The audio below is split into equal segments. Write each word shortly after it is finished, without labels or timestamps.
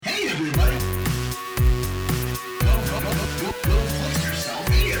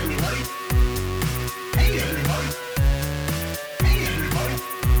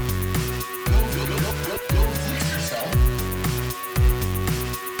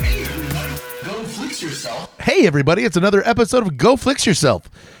Flix Yourself. Hey, everybody, it's another episode of Go Flix Yourself.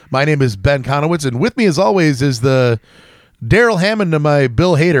 My name is Ben Conowitz, and with me, as always, is the Daryl Hammond to my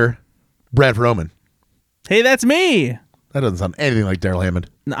Bill Hader, Brad Roman. Hey, that's me. That doesn't sound anything like Daryl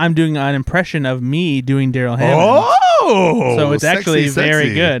Hammond. I'm doing an impression of me doing Daryl Hammond. Oh! So it's actually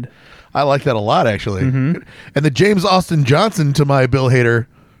very good. I like that a lot, actually. Mm-hmm. And the James Austin Johnson to my Bill Hader,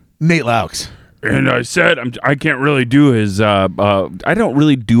 Nate Laux. And I said I can't really do his. I don't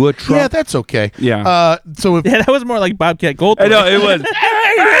really do a Trump. Yeah, that's okay. Yeah. So if Yeah, that was more like Bobcat Goldthwait. I know it was.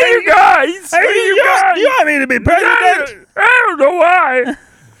 hey, you guys! Hey, you guys! You want me to be president? I don't know why.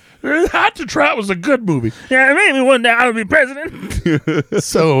 Hot to Trot was a good movie. Yeah, maybe one day I'll be president.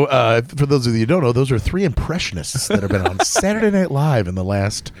 So, for those of you who don't know, those are three impressionists that have been on Saturday Night Live in the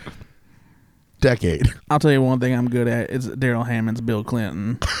last decade. I'll tell you one thing I'm good at. It's Daryl Hammond's Bill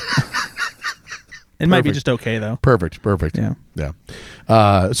Clinton. It might be just okay though. Perfect. Yeah.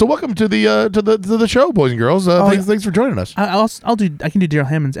 So welcome to the show, boys and girls. Thanks for joining us. I can do Daryl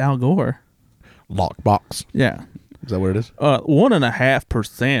Hammond's Al Gore. Lockbox. Yeah. Is that what it is?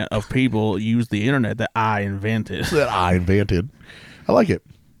 1.5% of people use the internet that I invented. That I invented. I like it.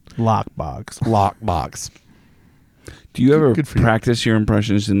 Lockbox. Do you ever Good for you. practice your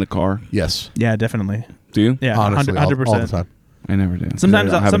impressions in the car? Yes. Yeah, definitely. Do you? Yeah, Honestly, 100%. all the time. I never do. Sometimes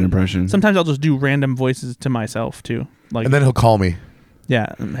I don't have an impression. Sometimes I'll just do random voices to myself too. Like, And then he'll call me.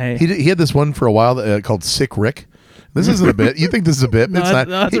 yeah, hey. He had this one for a while called Sick Rick. This isn't a bit. You think this is a bit? No, it's not.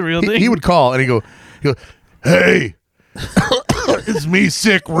 that's a real thing. He would call and he'd go, hey, it's me,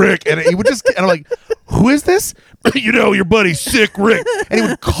 Sick Rick. And he would just, and I'm like, who is this? You know, your buddy, Sick Rick. And he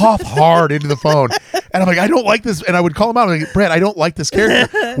would cough hard into the phone. And I'm like, I don't like this. And I would call him out. I'm like, Brad, I don't like this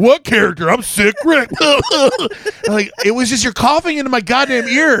character. What character? I'm Sick Rick. And like, it was just you're coughing into my goddamn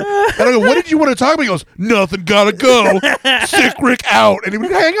ear. And I go, what did you want to talk about? He goes, nothing, gotta go. Sick Rick out. And he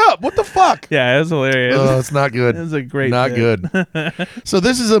would hang up. What the fuck? Yeah, it was hilarious. Oh, it's not good. It was a great Not bit. good. So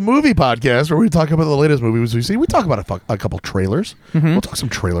this is a movie podcast where we talk about the latest movies we see. We talk about a couple trailers. Mm-hmm. We'll talk some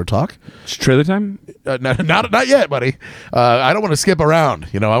trailer talk. It's trailer time. Not yet, buddy. I don't want to skip around.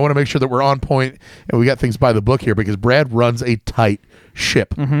 You know, I want to make sure that we're on point and we got things by the book here because Brad runs a tight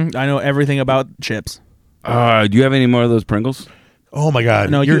ship. Mhm. I know everything about chips. Do you have any more of those Pringles? Oh my God!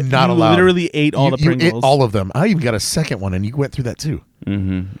 No, you're not you allowed. literally ate all the You ate Pringles. all of them. I even got a second one, and you went through that too.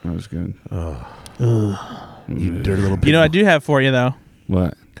 Mm-hmm. That was good. You dirty little. You know, I do have for you though.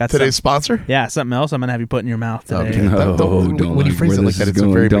 What? Got Today's some, sponsor. yeah, something else I'm gonna have you put in your mouth today. Okay. No, Don't- when you phrase it like that, it's a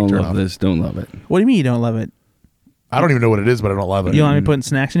very big Don't turn love off. this. Don't love it. What do you mean you don't love it? I don't even know what it is, but I don't love it. You want me putting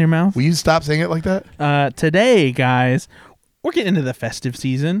snacks in your mouth? Will you stop saying it like that? Today, guys, we're getting into the festive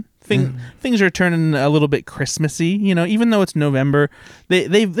season. Things are turning a little bit Christmassy. You know, even though it's November,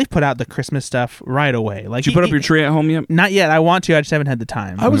 they've put out the Christmas stuff right away. Like, Did you put up your tree at home yet? Not yet. I want to. I just haven't had the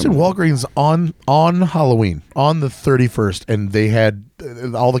time. I was in Walgreens on Halloween on the 31st, and they had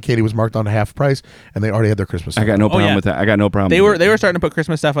all the candy was marked on half price, and they already had their Christmas I stuff. got no problem yeah. with that. I got no problem. They with were it. starting to put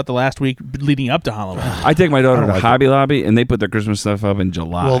Christmas stuff out the last week leading up to Halloween. I take my daughter I to don't like Hobby Lobby, and they put their Christmas stuff up in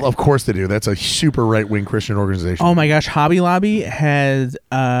July. Well, of course they do. That's a super right-wing Christian organization. Oh my gosh, Hobby Lobby has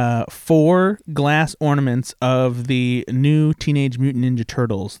 4 glass ornaments of the new Teenage Mutant Ninja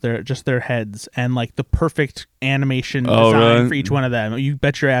Turtles. They're just their heads and like the perfect animation design really? for each one of them. You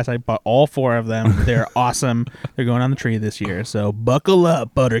bet your ass I bought all 4 of them. They're awesome. They're going on the tree this year. So buckle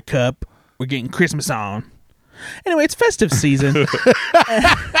up, Buttercup. We're getting Christmas on. Anyway, it's festive season. Ben,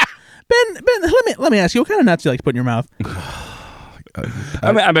 let me ask you, what kind of nuts do you like to put in your mouth?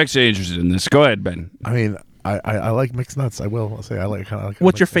 I'm actually interested in this. Go ahead, Ben. I mean, I like mixed nuts. I'll say I like kind of.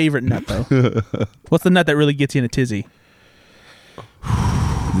 What's your favorite nut though? What's the nut that really gets you in a tizzy?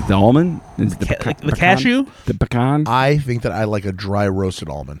 The almond? Is it The pecan? cashew? The pecan? I think that I like a dry roasted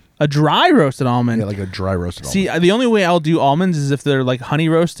almond. A dry roasted almond. Yeah, like a dry roasted See, almond. the only way I'll do almonds is if they're like honey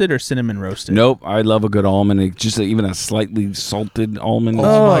roasted or cinnamon roasted. Nope. I love a good almond. Just even a slightly salted almond.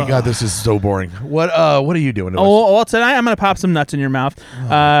 Oh my God, this is so boring. What are you doing? To us? Oh, well, tonight I'm gonna pop some nuts in your mouth.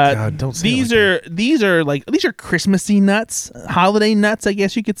 God, don't say it these are Christmassy nuts, holiday nuts, I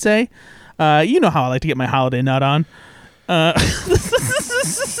guess you could say. You know how I like to get my holiday nut on.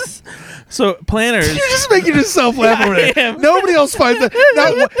 So planners. You're just making yourself laugh over I it. am. Nobody else finds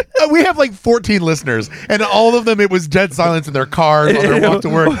that. We have like 14 listeners, and all of them it was dead silence in their cars on their walk to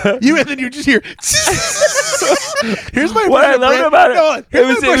work. And then you just hear. Here's my What I impression of loved Brad. about it, No, it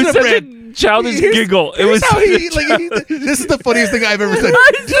here's was my impression of such Brad. a childish Here's- giggle. It here's was how this is the funniest thing I've ever said.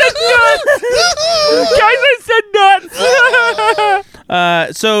 I said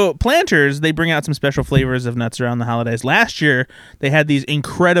nuts. So Planters, they bring out some special flavors of nuts around the holidays. Last year, they had these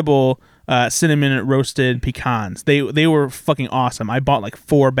incredible cinnamon roasted pecans. They were fucking awesome. I bought like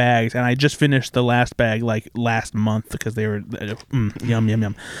 4 bags, and I just finished the last bag like last month because they were yum yum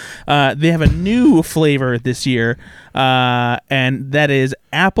yum. They have a new flavor this year, and that is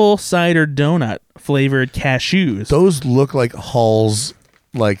apple cider donut flavored cashews. Those look like Hall's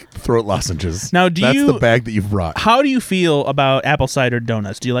like throat lozenges. Now, that's the bag that you've brought. How do you feel about apple cider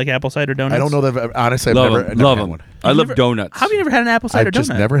donuts? Do you like apple cider donuts? I don't know that. Honestly, I've Love never them. Love had them. one. I love donuts. How have you never had an apple cider donut? just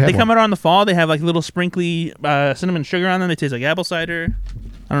never had They come one. out in the fall. They have like little sprinkly cinnamon sugar on them. They taste like apple cider.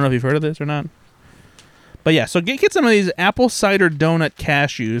 I don't know if you've heard of this or not. But yeah, so get some of these apple cider donut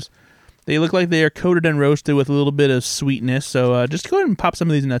cashews. They look like they are coated and roasted with a little bit of sweetness. So just go ahead and pop some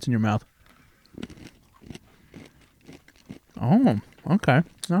of these nuts in your mouth. Oh, okay.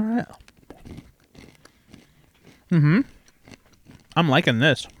 All right. I'm liking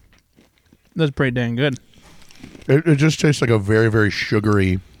this. This is pretty dang good. It just tastes like a very, very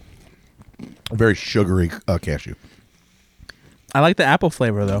sugary cashew. I like the apple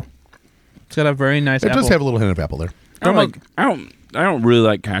flavor though. It's got a very nice It apple. does have a little hint of apple there. I don't really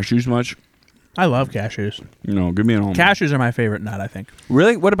like cashews much. I love cashews. Give me an almond. Cashews are my favorite nut, I think.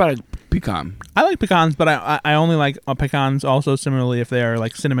 Really? What about a pecan? I like pecans, but I only like pecans also similarly if they are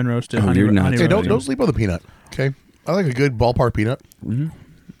like cinnamon roasted. Oh, honey, you're nuts. honey Hey, roasted. don't sleep on the peanut. Okay, I like a good ballpark peanut.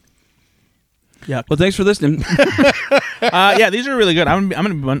 Yeah. Well, thanks for listening. Yeah, these are really good. I'm gonna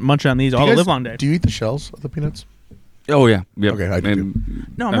be munching on these all the live long day. Do you eat the shells of the peanuts? Oh yeah. Yep. Okay, I do And-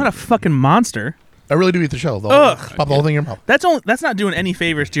 No, I'm not a fucking monster. I really do eat the shell. Ugh. Pop the whole thing in your mouth. That's not doing any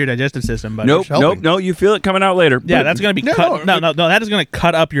favors to your digestive system, but Nope. helping. No. You feel it coming out later. Yeah, that's gonna be No, cut. No, that is gonna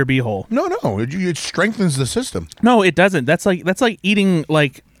cut up your beehole. No. It strengthens the system. No, it doesn't. That's like eating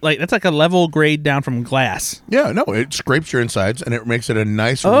like that's like a level grade down from glass. Yeah, no, it scrapes your insides and it makes it a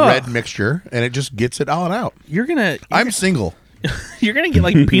nice Ugh. red mixture, and it just gets it all out. You're gonna Single. you're gonna get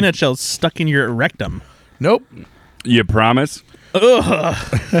like peanut shells stuck in your rectum. Nope. You promise? Is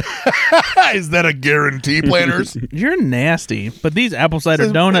that a guarantee, planners? You're nasty. But these apple cider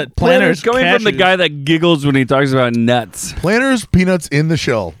Says donut planners Coming from the cashews- guy that giggles when he talks about nuts. Planners peanuts in the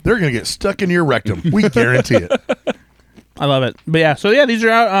shell. They're going to get stuck in your rectum. We guarantee it. I love it. But yeah, these are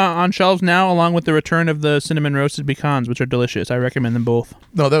out on shelves now, along with the return of the cinnamon roasted pecans, which are delicious. I recommend them both.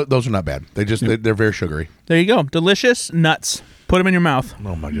 No, those are not bad. They're very sugary. There you go. Delicious nuts. Put them in your mouth.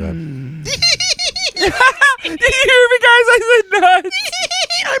 Oh, my God. Did you hear me, guys? I said nuts.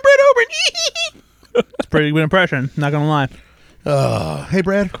 I'm Brad Oben. It's a pretty good impression. Not gonna lie. Hey,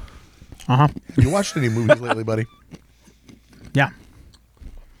 Brad. Uh-huh. You watched any movies lately, buddy? Yeah.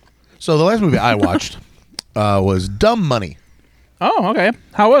 So the last movie I watched was Dumb Money. Oh, okay.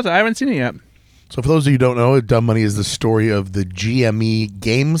 How was it? I haven't seen it yet. So for those of you who don't know, Dumb Money is the story of the GME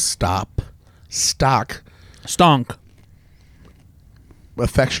GameStop stock, Stonk.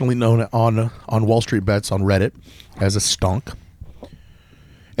 affectionately known on Wall Street Bets on Reddit as a stonk,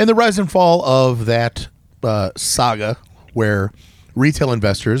 and the rise and fall of that saga where retail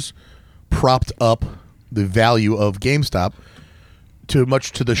investors propped up the value of GameStop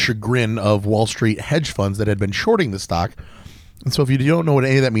much to the chagrin of Wall Street hedge funds that had been shorting the stock. And so if you don't know what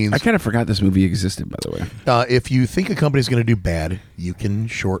any of that means, I kind of forgot this movie existed, by the way. if you think a company's going to do bad, you can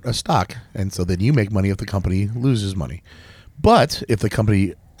short a stock, and so then you make money if the company loses money. But if the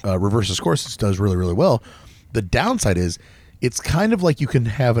company reverses course, it does really, really well. The downside is it's kind of like you can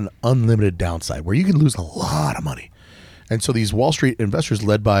have an unlimited downside where you can lose a lot of money. And so these Wall Street investors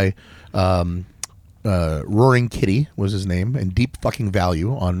led by Roaring Kitty was his name, and Deep Fucking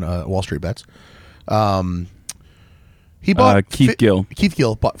Value on Wall Street Bets. He bought Keith Gill. Keith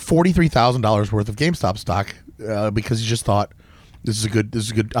Gill bought $43,000 worth of GameStop stock because he just thought this is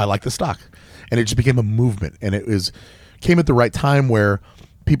good. I like the stock, and it just became a movement, and came at the right time where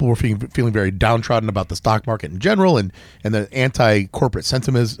people were feeling very downtrodden about the stock market in general, and the anti-corporate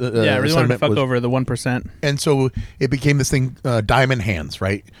sentiment. Yeah, I really wanted to fuck was, over the 1%. and so it became this thing, diamond hands,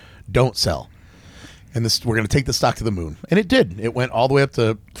 right? Don't sell. And we're going to take the stock to the moon. And it did. It went all the way up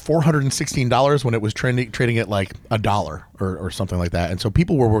to $416 when it was trading at like $1 or something like that. And so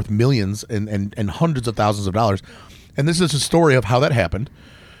people were worth millions and hundreds of thousands of dollars. And this is a story of how that happened.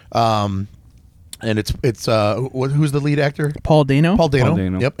 And it's who's the lead actor? Paul Dano? Paul Dano. Paul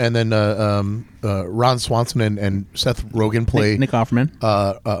Dano. Yep. And then Ron Swanson and Seth Rogen play Nick Offerman.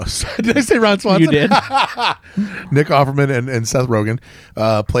 Did I say Ron Swanson? You did. Nick Offerman and Seth Rogen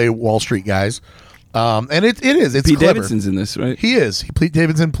play Wall Street guys. And it's Pete clever. Davidson's in this, right? He is. Pete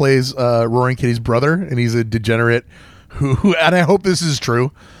Davidson plays Roaring Kitty's brother, and he's a degenerate who and I hope this is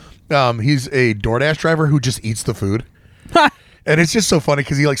true. He's a DoorDash driver who just eats the food. And it's just so funny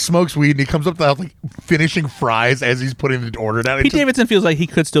because he like smokes weed and he comes up to the house like finishing fries as he's putting the order down. Pete Davidson feels like he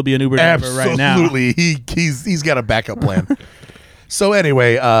could still be an Uber driver right now. Absolutely, he's got a backup plan. So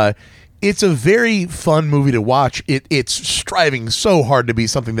anyway, it's a very fun movie to watch. It's striving so hard to be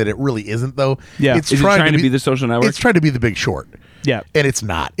something that it really isn't, though. Yeah. It's Is it trying to be The Social Network? It's trying to be The Big Short. Yeah. And it's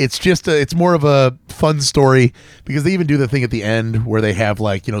not. It's just it's more of a fun story because they even do the thing at the end where they have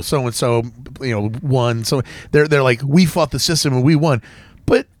like, so and so, won. So they're like, we fought the system and we won.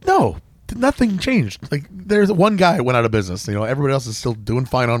 But no, nothing changed. Like there's one guy went out of business. Everybody else is still doing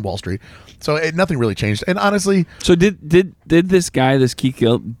fine on Wall Street. So nothing really changed. And honestly, so did this guy, this Keith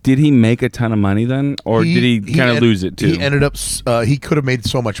Gill, did he make a ton of money then, or did he kind of lose it too? He ended up. He could have made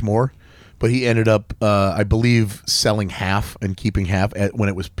so much more. But he ended up, I believe, selling half and keeping half when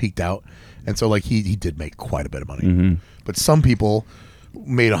it was peaked out, and so like he did make quite a bit of money. Mm-hmm. But some people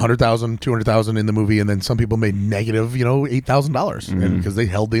made $100,000, $200,000 in the movie, and then some people made negative, $8,000 because they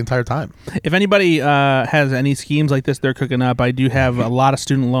held the entire time. If anybody has any schemes like this they're cooking up, I do have a lot of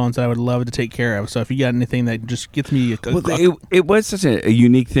student loans that I would love to take care of. So if you got anything that just gets me, it was such a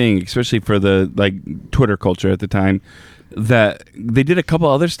unique thing, especially for the Twitter culture at the time. That they did a couple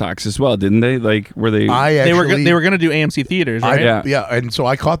other stocks as well, didn't they? Like, were they? They were going to do AMC theaters, right? Yeah, and so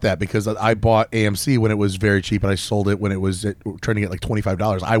I caught that because I bought AMC when it was very cheap, and I sold it when it was turning at like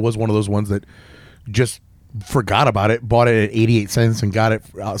 $25. I was one of those ones that just forgot about it, bought it at 88 cents, and got it,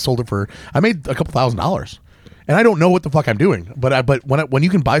 sold it for. I made a couple $1,000s, and I don't know what the fuck I'm doing, but when you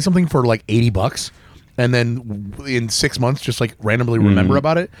can buy something for like $80, and then in 6 months just like randomly remember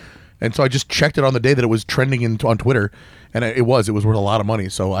about it. And so I just checked it on the day that it was trending on Twitter, and it was worth a lot of money.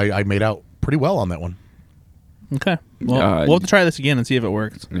 So I made out pretty well on that one. Okay. Well, we'll have to try this again and see if it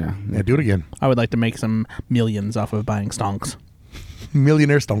works. Yeah, do it again. I would like to make some millions off of buying stonks.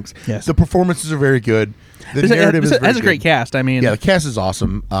 Millionaire stonks. Yes. The performances are very good. The narrative is very good. That's a great cast. I mean, yeah, the cast is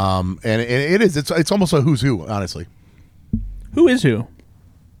awesome. And it is. It's almost a who's who, honestly. Who is who?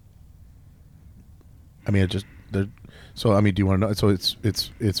 I mean, it just. So I mean, do you want to know? So it's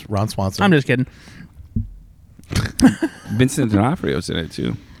Ron Swanson. I'm just kidding. Vincent D'Onofrio's in it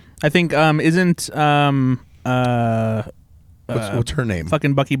too. I think isn't what's her name?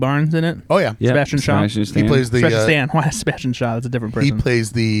 Fucking Bucky Barnes in it? Oh yeah, Sebastian Shaw. He plays the Sebastian Stan. Why is Sebastian Shaw? That's a different person. He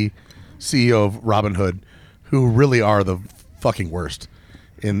plays the CEO of Robin Hood, who really are the fucking worst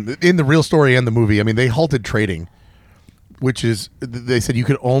in the real story and the movie. I mean, they halted trading, which is they said you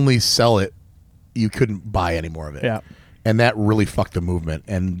could only sell it, you couldn't buy any more of it. Yeah. And that really fucked the movement,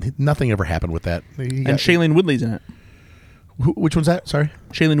 and nothing ever happened with that. And Shailene Woodley's in it. Which one's that? Sorry?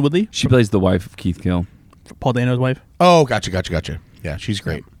 Shailene Woodley? She plays the wife of Keith Gill. Paul Dano's wife. Oh, gotcha. Yeah, she's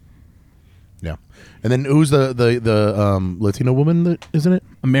great. Yeah. And then who's the Latino woman that is in it?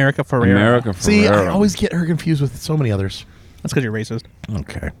 America Ferrera. See, I always get her confused with so many others. That's because you're racist.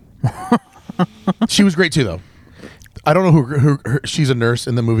 Okay. She was great too, though. I don't know who she's a nurse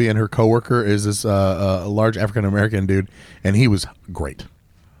in the movie, and her coworker is this a large African American dude, and he was great.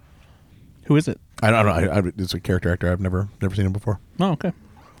 Who is it? I don't know. It's a character actor. I've never seen him before. Oh, okay.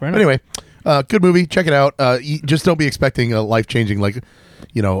 But anyway, good movie. Check it out. Just don't be expecting a life changing this.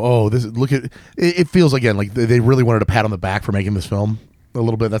 Look at it. Feels again like they really wanted a pat on the back for making this film a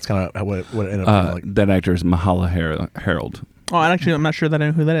little bit. That's kind of what it ended up being like. That actor is Mahala Harold. Oh, I'm not sure that I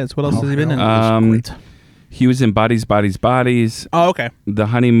know who that is. What else has he been in? Great. He was in Bodies. Oh, okay. The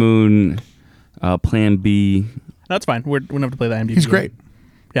Honeymoon, Plan B. That's fine. We don't have to play that. He's great.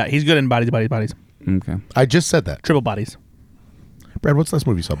 Yeah, he's good in Bodies. Okay. I just said that. Triple Bodies. Brad, what's the last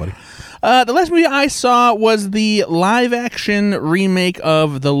movie you saw, buddy? The last movie I saw was the live-action remake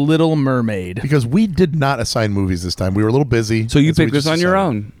of The Little Mermaid. Because we did not assign movies this time. We were a little busy. So you and we picked this just on your decided.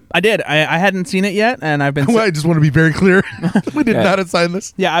 own. I did. I hadn't seen it yet, and I've been... Well, I just want to be very clear. We did Yeah. not assign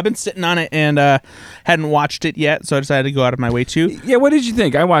this. Yeah, I've been sitting on it and hadn't watched it yet, so I decided to go out of my way to. Yeah, what did you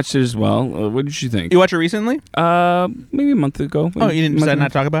think? I watched it as well. What did you think? You watched it recently? Maybe a month ago. Oh, you didn't decide not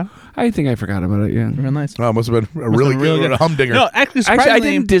to talk about it? I think I forgot about it, yeah. Real nice. Oh, it must have been a really good humdinger. No, actually, surprisingly... Actually,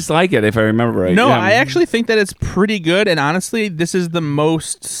 I didn't dislike it, if I remember right. No, Yeah. I actually think that it's pretty good, and honestly, this is the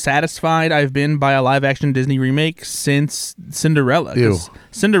most satisfied I've been by a live-action Disney remake since Cinderella. 'Cause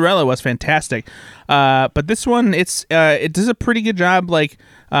Cinderella was fantastic, but this one, it does a pretty good job,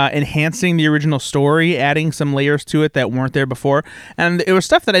 enhancing the original story, adding some layers to it that weren't there before, and it was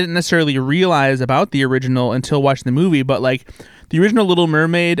stuff that I didn't necessarily realize about the original until watching the movie, but the original Little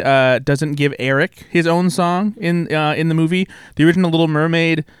Mermaid doesn't give Eric his own song in the movie. The original Little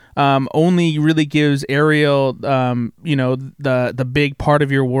Mermaid only really gives Ariel, the big part of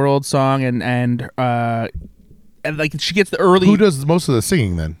your world song, and she gets the early. Who does most of the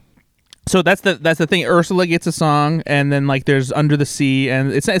singing then? So that's the thing. Ursula gets a song, and then like there's Under the Sea,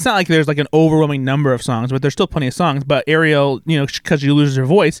 and it's not like there's like an overwhelming number of songs, but there's still plenty of songs. But Ariel, because she loses her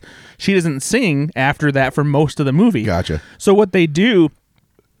voice, she doesn't sing after that for most of the movie. Gotcha. So what they do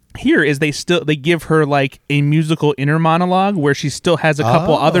here is they give her like a musical inner monologue where she still has a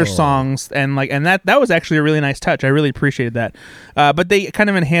couple other songs, and that was actually a really nice touch. I really appreciated that. But they kind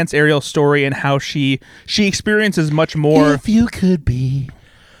of enhance Ariel's story and how she experiences much more. If you could be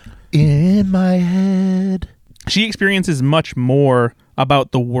in my head. She experiences much more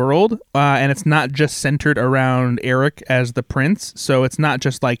about the world, and it's not just centered around Eric as the prince. So it's not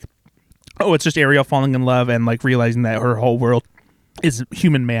just like, oh, it's just Ariel falling in love and like realizing that her whole world is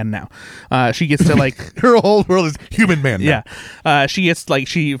human man now. She gets to like her whole world is human man now. Yeah. She gets like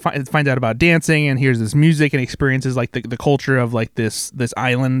finds out about dancing and hears this music and experiences like the culture of like this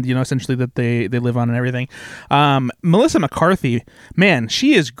island, essentially that they live on and everything. Melissa McCarthy, man,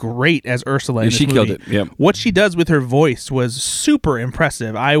 she is great as Ursula in this movie. Killed it. Yep. What she does with her voice was super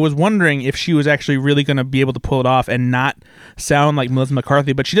impressive. I was wondering if she was actually really going to be able to pull it off and not sound like Melissa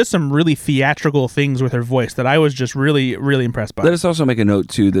McCarthy, but she does some really theatrical things with her voice that I was just really, really impressed by. Let us also make a note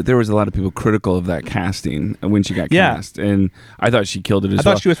too that there was a lot of people critical of that casting when she got cast, and I thought she killed it as well. I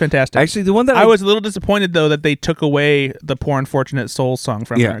thought she was fantastic. Actually, the one that I was a little disappointed though that they took away the Poor Unfortunate Souls song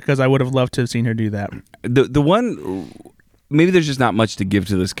from her, because I would have loved to have seen her do that. The one, maybe there's just not much to give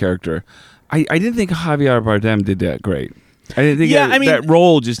to this character. I didn't think Javier Bardem did that great. I didn't think that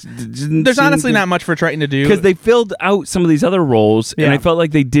role just didn't. There's honestly not much for Triton to do because they filled out some of these other roles, and I felt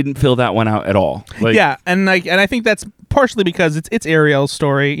like they didn't fill that one out at all. And I think that's partially because it's Ariel's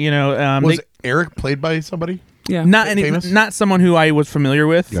story. Was Eric played by somebody? Yeah, not someone who I was familiar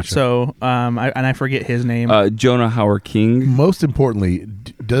with. Gotcha. So I forget his name. Jonah Howard King. Most importantly,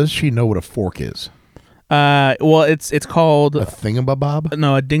 does she know what a fork is? Well, it's called a thingamabob.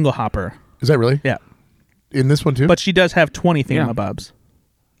 No, a dinglehopper. Is that really? Yeah. In this one too? But she does have 20 thingamabobs.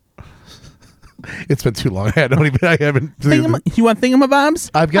 It's been too long. I haven't. You want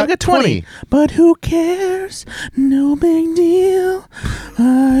thingamabobs? I've got 20. But who cares? No big deal.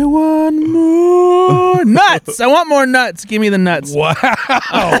 I want more nuts. I want more nuts. Give me the nuts. Wow.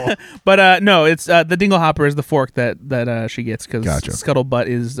 But no, it's the dinglehopper is the fork that she gets because Scuttlebutt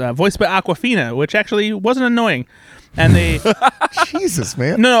is voiced by Awkwafina, which actually wasn't annoying. And they Jesus,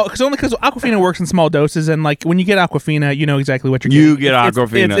 man. No, because Awkwafina works in small doses, and like when you get Awkwafina, you know exactly what you're getting. You get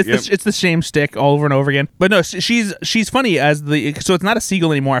Awkwafina. It's the same stick all over and over again. But no, she's funny as so it's not a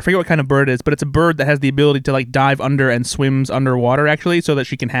seagull anymore. I forget what kind of bird it is, but it's a bird that has the ability to like dive under and swims underwater actually, so that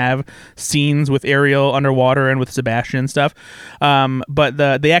she can have scenes with Ariel underwater and with Sebastian and stuff. But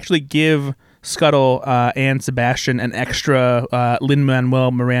they actually give Scuttle and Sebastian an extra Lin-Manuel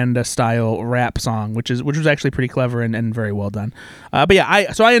Miranda style rap song, which was actually pretty clever and very well done. But yeah,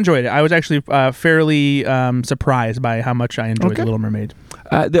 I enjoyed it. I was actually fairly surprised by how much I enjoyed The Little Mermaid.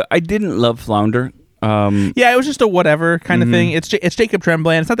 I didn't love Flounder. Yeah, it was just a whatever kind of thing. It's Jacob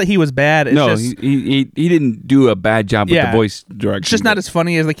Tremblay. It's not that he was bad. It's just, he didn't do a bad job with the voice direction. It's just not as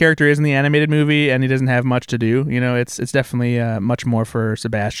funny as the character is in the animated movie, and he doesn't have much to do. It's definitely much more for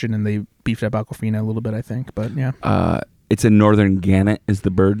Sebastian, and they beefed up Awkwafina a little bit, I think. But yeah, it's a northern gannet is the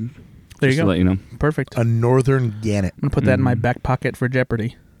bird. There just you go. To let you know, perfect. A northern gannet. I'm gonna put that in my back pocket for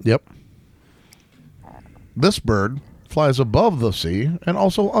Jeopardy. Yep. This bird flies above the sea and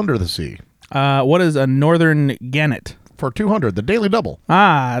also under the sea. What is a northern gannet? For 200, the Daily Double.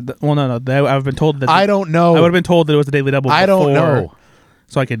 Well, no. I've been told that. I don't know. I would have been told that it was the Daily Double. I don't know.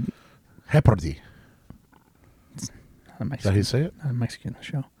 So I could. Jeopardy. Is that how you say it? A Mexican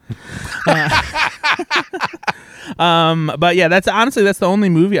show. But yeah, that's the only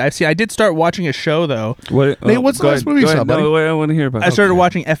movie I've seen. I did start watching a show though. Nate, what's the last movie you saw, buddy? No, I want to hear about it. I started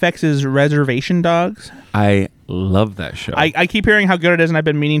watching FX's Reservation Dogs. I love that show. I keep hearing how good it is, and I've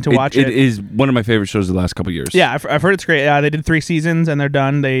been meaning to watch it. It is one of my favorite shows of the last couple of years. Yeah, I've heard it's great. They did 3 seasons, and they're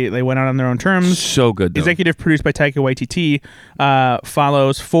done. They went out on their own terms. So good, though. Executive produced by Taika Waititi,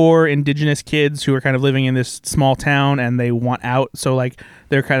 follows 4 indigenous kids who are kind of living in this small town, and they want out. So, like,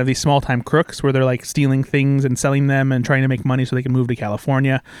 they're kind of these small-time crooks where they're, like, stealing things and selling them and trying to make money so they can move to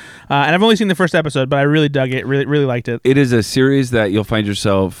California. And I've only seen the first episode, but I really dug it, really, really liked it. It is a series that you'll find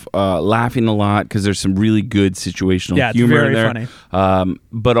yourself laughing a lot because there's some really good situational humor in there. Funny.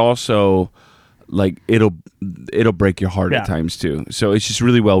 But also, like, it'll break your heart at times too. So it's just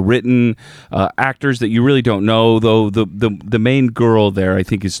really well written. Actors that you really don't know, though. The main girl there, I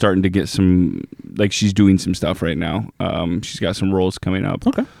think, is starting to get some, like, she's doing some stuff right now. She's got some roles coming up.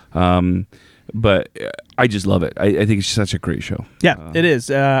 Okay. but I just love it. I think it's such a great show. Yeah, it is.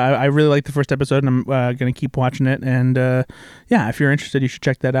 I really like the first episode, and I'm going to keep watching it. And yeah, if you're interested, you should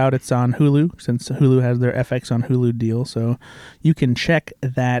check that out. It's on Hulu, since Hulu has their FX on Hulu deal, so you can check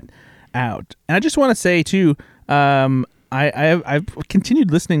that out. And I just want to say too, I've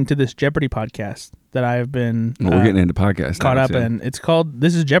continued listening to this Jeopardy podcast that I've been We're getting into podcasts caught now, up too. in. It's called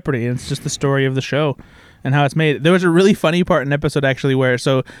This Is Jeopardy, and it's just the story of the show and how it's made. There was a really funny part in an episode actually where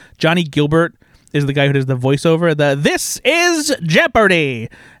Johnny Gilbert is the guy who does the voiceover. This is Jeopardy,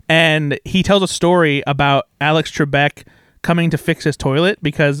 and he tells a story about Alex Trebek coming to fix his toilet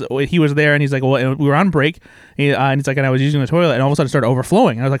because he was there, and he's like, well, we were on break, and he's like, and I was using the toilet, and all of a sudden it started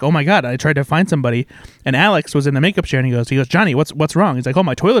overflowing. And I was like, oh my god! I tried to find somebody, and Alex was in the makeup chair, and he goes, Johnny, what's wrong? He's like, oh,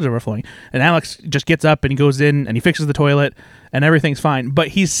 my toilet's overflowing. And Alex just gets up and he goes in and he fixes the toilet, and everything's fine. But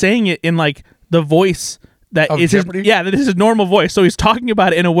he's saying it in like the voice that is his, that is his normal voice. So he's talking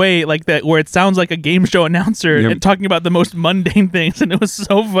about it in a way like that where it sounds like a game show announcer and talking about the most mundane things, and it was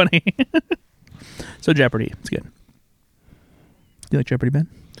so funny. So Jeopardy, it's good. Do you like Jeopardy, Ben?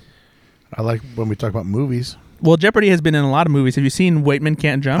 I like when we talk about movies. Well, Jeopardy has been in a lot of movies. Have you seen White Men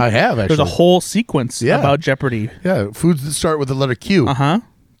Can't Jump? I have, actually. There's a whole sequence about Jeopardy. Yeah, foods that start with the letter Q. Uh-huh. Do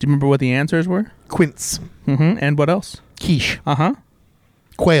you remember what the answers were? Quince. Mm-hmm. And what else? Quiche. Uh-huh.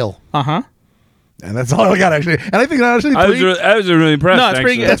 Quail. Uh-huh. And that's all I got, actually. And I think that actually I was really impressed. No, it's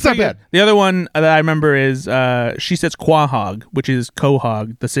pretty good. That's not bad. The other one that I remember is She Sits Quahog, which is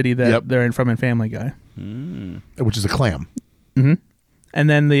Quahog, the city that they're in from in Family Guy. Which is a clam. Mm-hmm. And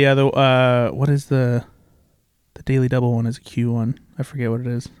then the other, what is the Daily Double one is a Q one. I forget what it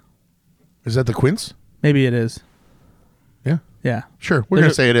is. Is that the quince? Maybe it is. Yeah. Yeah. Sure. We're going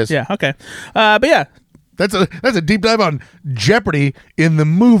to say it is. Yeah. Okay. But yeah. That's a deep dive on Jeopardy in the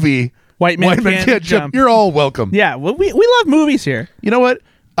movie White Men Can't Jump. You're all welcome. Yeah. Well, we love movies here. You know what?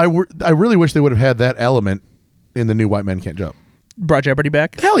 I really wish they would have had that element in the new White Men Can't Jump. Brought Jeopardy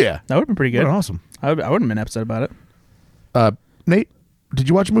back. Hell yeah. That would have been pretty good. Awesome. I wouldn't have been upset about it. Nate, did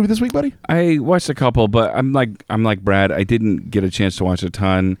you watch a movie this week, buddy? I watched a couple, but I'm like Brad. I didn't get a chance to watch a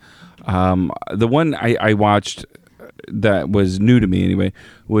ton. The one I watched that was new to me anyway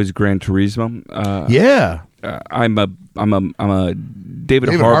was Gran Turismo. Yeah. I'm a David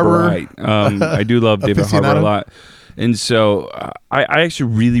Harbour. I do love David Harbour a lot. And so I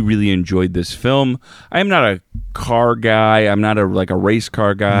actually really, really enjoyed this film. I am not a car guy. I'm not a race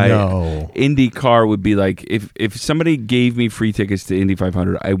car guy. No. Indy car would be like, if somebody gave me free tickets to Indy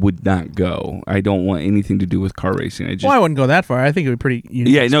 500, I would not go. I don't want anything to do with car racing. I wouldn't go that far. I think it would be pretty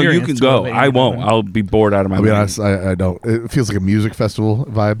unique. Yeah, no, you can go. I won't. I'll be bored out of my mind. I'll be honest, I don't. It feels like a music festival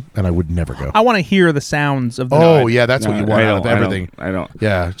vibe, and I would never go. I want to hear the sounds of the that's what you want out of everything. I don't.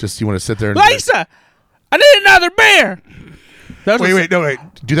 Yeah, just you want to sit there and... Lisa! I need another beer! Wait.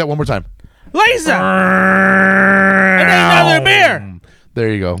 Do that one more time. Lisa! I need another beer!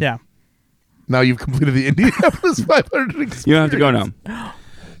 There you go. Yeah. Now you've completed the Indianapolis 500 experience. You don't have to go now.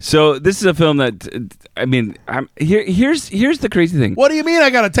 So this is a film that, I mean, here's the crazy thing. What do you mean I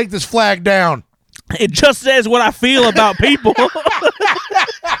got to take this flag down? It just says what I feel about people.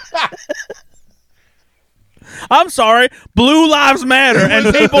 I'm sorry. Blue lives matter,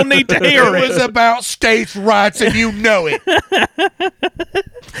 and people need to hear it. It was about states' rights, and you know it.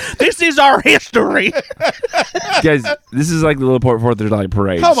 This is our history. Guys, this is like the little 4th of July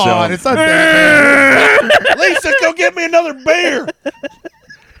parade. Come on, it's not that. Lisa, go get me another beer.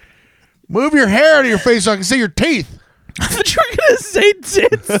 Move your hair out of your face so I can see your teeth. I thought you were going to say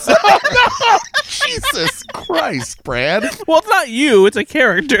tits. Oh, no. Jesus Christ, Brad. Well, it's not you. It's a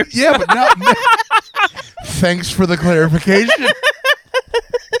character. Yeah, but not... Thanks for the clarification.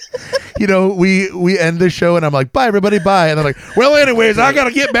 You know, we end the show, and I'm like, bye, everybody, bye. And they're like, well, anyways, I got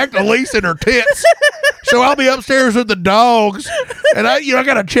to get back to Lisa and her tits. So I'll be upstairs with the dogs. And I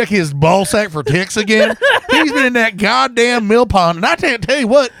got to check his ball sack for ticks again. He's been in that goddamn mill pond. And I can't tell you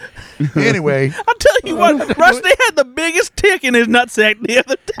what. Anyway. I'll tell you what, Rusty had the biggest tick in his nutsack the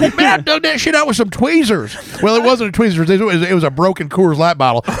other day. Man, I dug that shit out with some tweezers. Well, it wasn't a tweezers. It was a broken Coors Light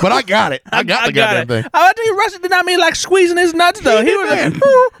bottle. But I got it. I got the goddamn thing. I'll tell you, Rusty did not mean like squeezing his nuts, though. He was like,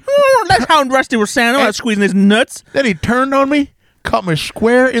 that's how Rusty was saying. I'm not squeezing his nuts. Then he turned on me, caught me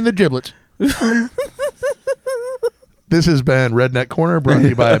square in the giblets. This has been Redneck Corner, brought to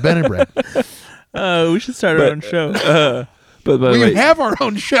you by Ben and Brad. We should start our own show. But we have our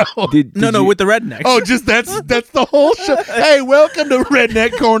own show. No, with the rednecks. Oh, just that's the whole show. Hey, welcome to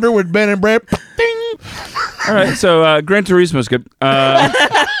Redneck Corner with Ben and Brad. Ding. All right, so Gran Turismo's good.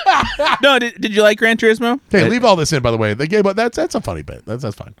 No, did you like Gran Turismo? Hey, leave all this in, by the way. They gave up. That's a funny bit. That's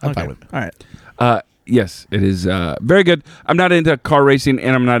fine. I'm fine with it. All right. Yes, it is very good. I'm not into car racing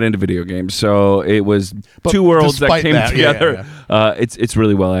and I'm not into video games, so it was two worlds that came together. Yeah. It's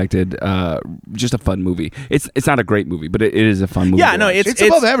really well acted. Just a fun movie. It's not a great movie, but it is a fun movie. Yeah, no, it's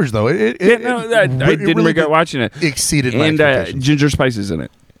above average though. I didn't really regret watching it. Exceeded my expectations. Ginger Spice is in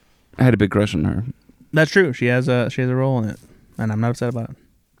it. I had a big crush on her. That's true. She has a role in it, and I'm not upset about it.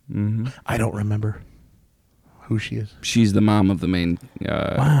 Mm-hmm. I don't remember who she is. She's the mom of the main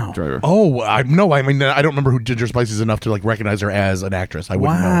driver. Oh, I don't remember who Ginger Spice is enough to like recognize her as an actress. I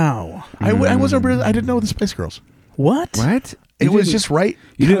wouldn't know. I didn't know the Spice Girls. What? It was just right.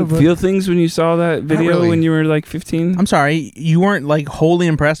 You didn't feel things when you saw that video when you were like 15? I'm sorry, you weren't like wholly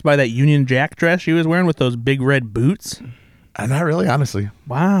impressed by that Union Jack dress she was wearing with those big red boots? Not really, honestly.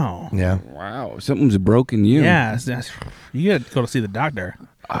 Wow. Yeah. Wow. Something's broken you. Yeah. You got to go to see the doctor.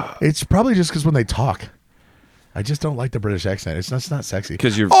 It's probably just because when they talk, I just don't like the British accent. It's not sexy.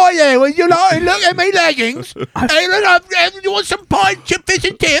 Because you're. Oh yeah, well you know, look at me leggings. Hey, look, you want some pie, fish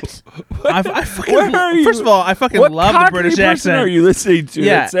and chips? I fucking. First of all, I fucking love the British accent. Are you listening to?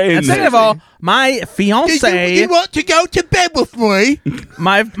 Yeah. And second of all, my fiance. You want to go to bed with me?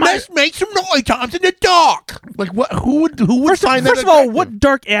 Let's make some night times in the dark. Like what? Who would find that? First of all, what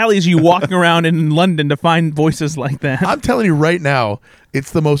dark alleys are you walking around in London to find voices like that? I'm telling you right now.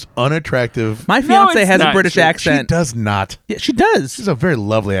 It's the most unattractive. My fiance has a British accent. She does not. Yeah, she does. She's a very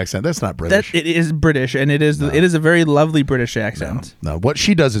lovely accent. That's not British. It is British, and it is a very lovely British accent. No, what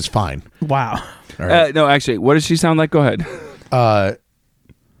she does is fine. Wow. All right. No, actually, what does she sound like? Go ahead.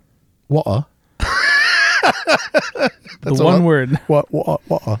 What? The one word. What?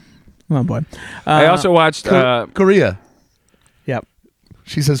 Oh boy. I also watched Korea. Yep.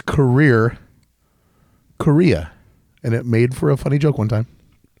 She says Korea. And it made for a funny joke one time.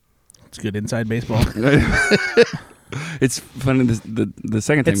 It's good inside baseball. It's funny the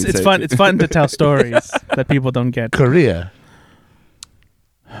second time. It's fun. It's fun to tell stories that people don't get. Korea.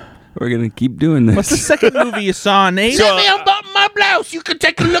 We're gonna keep doing this. What's the second movie you saw, Nate? Let me unbutton my blouse. You can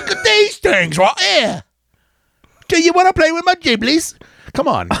take a look at these things right here. Do you want to play with my giblies? Come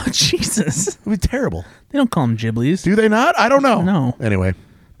on. Oh, Jesus. It would be terrible. They don't call them giblies. Do they not? I don't know. No. Anyway.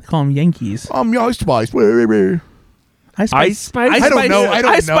 They call them Yankees. Ice Spice. Ice Spice? I don't know.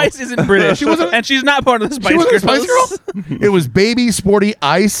 Ice Spice isn't British. And she's not part of the Spice Girls. She wasn't a Spice Girl? It was Baby, Sporty,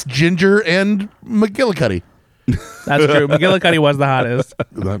 Ice, Ginger, and McGillicuddy. That's true. McGillicuddy was the hottest.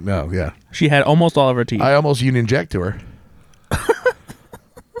 No, yeah. She had almost all of her teeth. I almost Union Jack to her.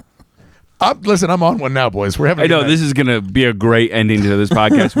 Listen, I'm on one now, boys. We're having. I know this is gonna be a great ending to this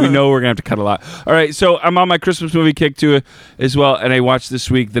podcast. We know we're gonna have to cut a lot. All right, so I'm on my Christmas movie kick to it as well, and I watched this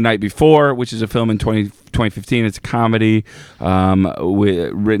week The Night Before, which is a film in 2015. It's a comedy,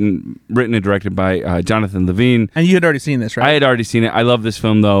 written and directed by Jonathan Levine. And you had already seen this, right? I had already seen it. I love this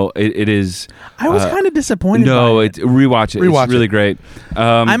film, though. It is. I was kind of disappointed. No, by it. Rewatch it. It's really great.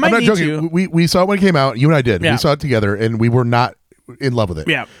 I might I'm not need joking. to. We saw it when it came out. You and I did. Yeah. We saw it together, and we were not in love with it.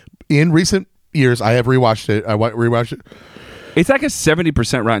 Yeah. In recent years, I have rewatched it. I rewatched it. It's like a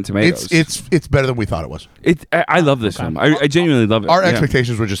 70% Rotten Tomatoes. It's better than we thought it was. I love this film. I genuinely love it. Our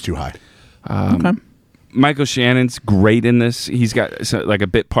expectations were just too high. Okay. Michael Shannon's great in this. He's got like a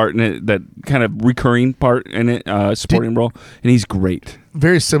bit part in it, that kind of recurring part in it, supporting role, and he's great.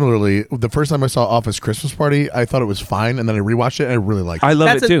 Very similarly, the first time I saw Office Christmas Party, I thought it was fine, and then I rewatched it, and I really liked it. I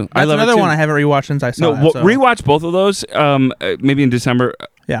love it too. That's another one I haven't rewatched since I saw it. Rewatch both of those, maybe in December.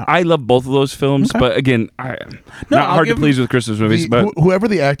 Yeah. I love both of those films, but again, not hard to please with Christmas movies. But whoever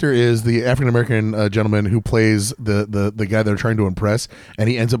the actor is, the African American gentleman who plays the guy they're trying to impress, and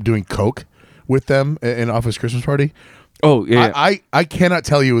he ends up doing coke with them in Office Christmas Party. Oh yeah, I cannot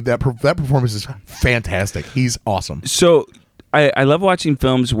tell you that performance is fantastic. He's awesome. So I love watching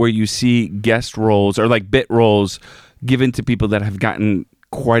films where you see guest roles or like bit roles given to people that have gotten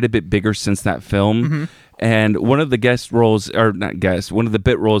quite a bit bigger since that film. Mm-hmm. And one of the one of the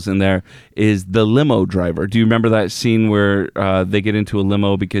bit roles in there is the limo driver. Do you remember that scene where they get into a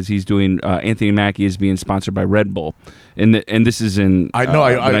limo because he's doing Anthony Mackie is being sponsored by Red Bull, and this is in The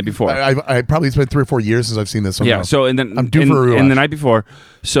Night Before. I probably it's been 3 or 4 years since I've seen this. Yeah, so and then I'm due for a rewatch. In The Night Before,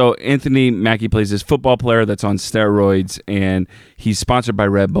 so Anthony Mackie plays this football player that's on steroids, and he's sponsored by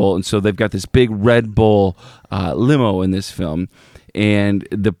Red Bull, and so they've got this big Red Bull limo in this film. And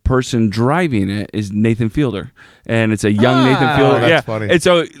the person driving it is Nathan Fielder, and it's a young Nathan Fielder. That's funny. And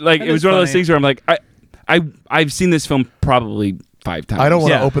so, like, it was one of those things where I'm like, I've seen this film probably 5 times. I don't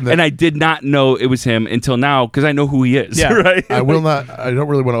want to open the... And I did not know it was him until now because I know who he is. Yeah. Right? I will not. I don't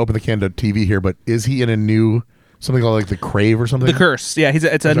really want to open the can to TV here, but is he in a new Something called like The Crave or something. The Curse. Yeah,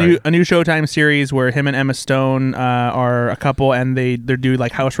 it's a new Showtime series where him and Emma Stone are a couple, and they do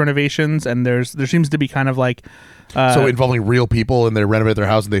like house renovations, and there seems to be kind of like. So involving real people, and they renovate their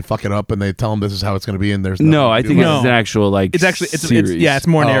house and they fuck it up, and they tell them this is how it's going to be, and there's no. I think it's an actual like. It's actually it's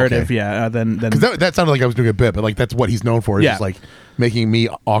more narrative. Okay. Yeah, than because that sounded like I was doing a bit, but like that's what he's known for. Is just like making me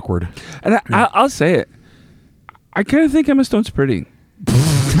awkward. And I'll say it. I kind of think Emma Stone's pretty.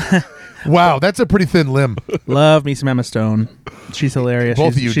 Wow, that's a pretty thin limb. Love me some Emma Stone. She's hilarious.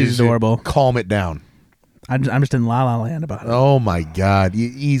 Both of you, she's adorable. Calm it down. I'm just in La La Land about it. Oh my god,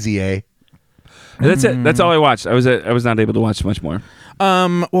 easy, eh? That's it. That's all I watched. I was not able to watch much more.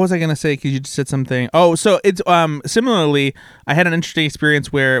 What was I gonna say? Because you just said something. Oh, so it's similarly, I had an interesting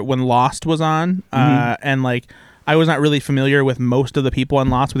experience where when Lost was on, and like I was not really familiar with most of the people on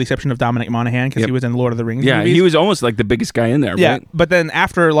Lost, with the exception of Dominic Monaghan, because he was in Lord of the Rings. Yeah, movies. he was almost like the biggest guy in there. Yeah, right? but then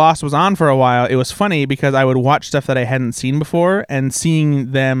after Lost was on for a while, it was funny because I would watch stuff that I hadn't seen before, and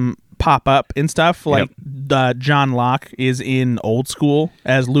seeing them pop up in stuff like John Locke is in Old School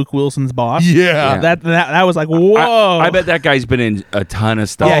as Luke Wilson's boss. Yeah. That was like, whoa. I bet that guy's been in a ton of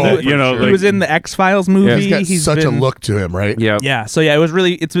stuff. Yeah, he was in the X-Files movie. He's got such a look to him, right? Yeah. Yeah. So yeah,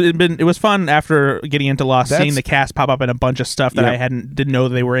 it was fun after getting into Lost, seeing the cast pop up in a bunch of stuff that I didn't know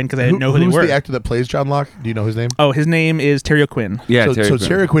they were in because I didn't know who they were. Who's the actor that plays John Locke? Do you know his name? Oh, his name is Terry O'Quinn. Yeah. So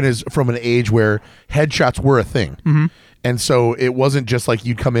Terry O'Quinn is from an age where headshots were a thing. Mm-hmm. And so it wasn't just like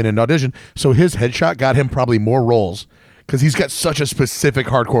you'd come in and audition. So his headshot got him probably more roles because he's got such a specific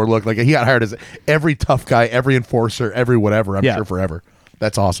hardcore look. Like he got hired as every tough guy, every enforcer, every whatever. I'm sure forever.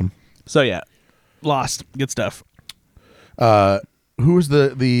 That's awesome. So yeah, Lost, good stuff. Who was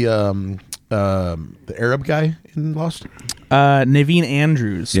the Arab guy in Lost? Naveen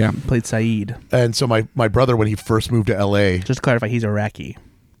Andrews. Yeah. Played Saeed. And so my brother, when he first moved to L.A. Just to clarify, he's Iraqi.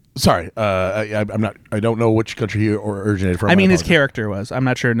 Sorry, I'm not. I don't know which country he originated from. I mean, his character was. I'm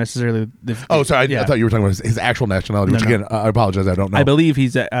not sure necessarily. Sorry. I thought you were talking about his actual nationality. Which again, I apologize. I don't know. I believe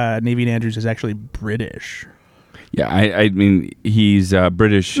he's Naveen Andrews is actually British. Yeah, I mean, he's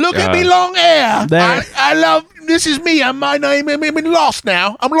British. Look at me, long hair. I love. This is me. My name. I'm Lost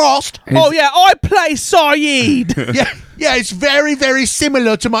now. I'm Lost. I play Saeed. yeah. It's very, very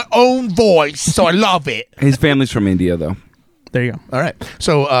similar to my own voice, so I love it. His family's from India, though. There you go. All right.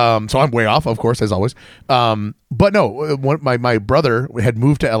 So I'm way off, of course, as always. But no, my brother had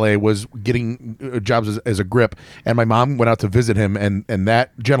moved to LA, was getting jobs as a grip, and my mom went out to visit him, and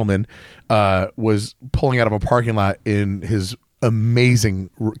that gentleman was pulling out of a parking lot in his amazing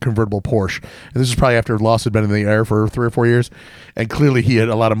convertible Porsche. And this is probably after Lost had been in the air for 3 or 4 years, and clearly he had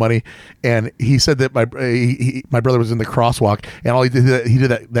a lot of money. And he said that my brother was in the crosswalk, and all he did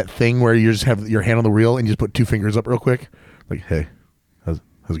that thing where you just have your hand on the wheel and you just put 2 fingers up real quick. Like, hey, how's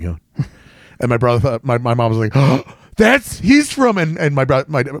it going? And my brother thought, my mom was like, oh, he's from, and my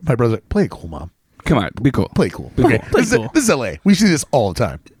brother's like, play it cool, mom. Come on, be cool. Play it cool. Okay. This is LA. We see this all the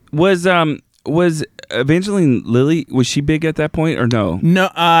time. Was Evangeline Lilly, was she big at that point or no?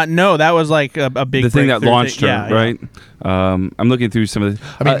 No, that was like a big. The thing that launched her, right? Yeah. I'm looking through some of the.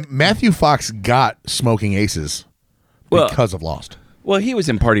 I mean, Matthew Fox got Smoking Aces because of Lost. Well, he was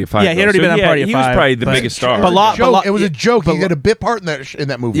in Party of Five. Yeah, he had already been on Party of Five. He was probably the biggest star. But it was a joke. He had a bit part in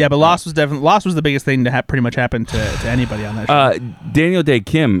that movie. Yeah, but Lost was the biggest thing to pretty much happen to anybody on that show. Daniel Day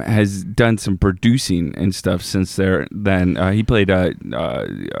Kim has done some producing and stuff since then. He played. I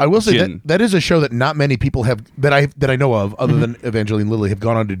will say that is a show that not many people have that I know of, other than Evangeline Lilly, have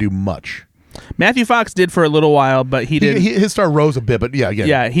gone on to do much. Matthew Fox did for a little while, but his star rose a bit, but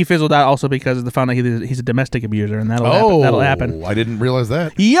he fizzled out also because of the fact that he's a domestic abuser, and that'll happen. I didn't realize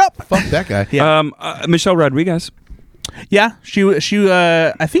that. Yep, fuck that guy. Yeah. Michelle Rodriguez. Yeah, she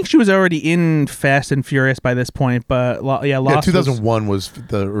I think she was already in Fast and Furious by this point, but Lost. 2001 was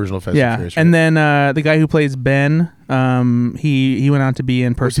the original Fast and Furious. Right? And then the guy who plays Ben, he went on to be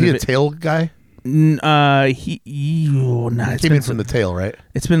in Was he a tail guy? He came in from the tail, right?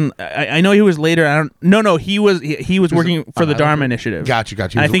 It's been. I know he was later. I don't. No. He was working for the Dharma Initiative. Got you.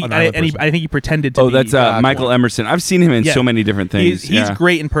 I think he pretended to. Oh, that's Michael Emerson. I've seen him in so many different things. He's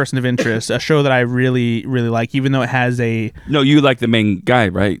great in Person of Interest, a show that I really, really like, even though it has a. No, you like the main guy,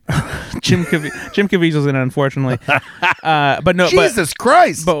 right? Jim Caviezel's in it, unfortunately. But no. Jesus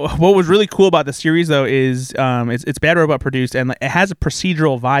Christ! But what was really cool about the series, though, is it's Bad Robot produced, and it has a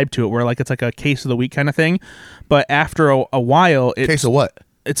procedural vibe to it, where like it's like a case of the week kind of thing. But after a while, case of what?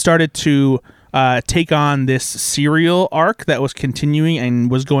 It started to take on this serial arc that was continuing and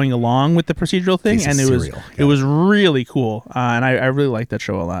was going along with the procedural thing, and it was really cool, and I really liked that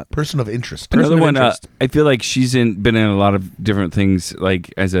show a lot. Person of Interest. Another one, I feel like she's been in a lot of different things,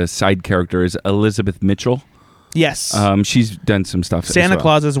 like as a side character, is Elizabeth Mitchell. Yes. She's done some stuff. Santa as well.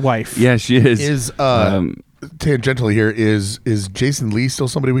 Claus's wife. Yeah, she is. Is tangentially here is Jason Lee still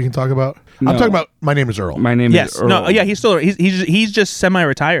somebody we can talk about? No. I'm talking about My Name is Earl. My name Yes. is Earl. No. Yeah. He's just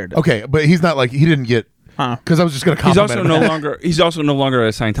semi-retired. Okay, but he's not like he didn't get because I was just going to He's compliment also him. no longer. He's also no longer a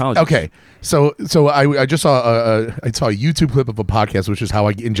Scientologist. Okay, so I just saw a YouTube clip of a podcast, which is how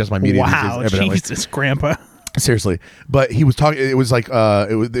I ingest my media. these Wow. days, evidently. Jesus, Grandpa. Seriously, but he was talking. It was like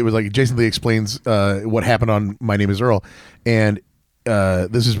it was like Jason Lee explains what happened on My Name is Earl, and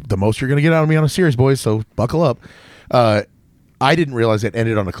this is the most you're going to get out of me on a series, boys. So buckle up. I didn't realize it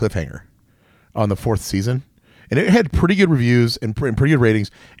ended on a cliffhanger on the 4th season, and it had pretty good reviews and pretty good ratings.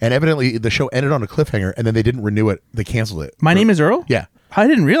 And evidently, the show ended on a cliffhanger, and then they didn't renew it. They canceled it. My Name is Earl? Yeah. I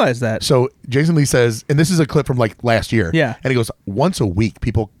didn't realize that. So Jason Lee says, and this is a clip from like last year. Yeah. And he goes, once a week,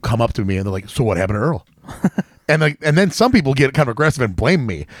 people come up to me and they're like, "So what happened to Earl?" and then some people get kind of aggressive and blame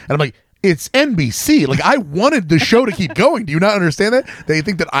me, and I'm like, it's NBC. Like, I wanted the show to keep going. Do you not understand that? They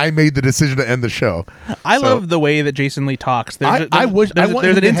think that I made the decision to end the show. I love the way that Jason Lee talks. There's want an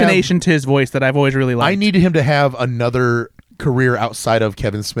him to intonation to his voice that I've always really liked. I needed him to have another career outside of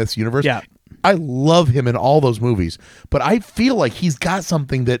Kevin Smith's universe. Yeah. I love him in all those movies, but I feel like he's got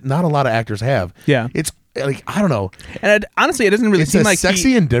something that not a lot of actors have. Yeah. It's like, I don't know. And honestly, it doesn't really It's seem a like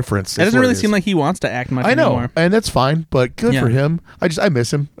sexy indifference. It doesn't really seem like he wants to act much I know, anymore. and that's fine, but good Yeah. for him. I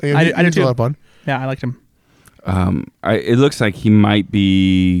miss him. I do He's too. a lot of fun. Yeah, I liked him. It looks like he might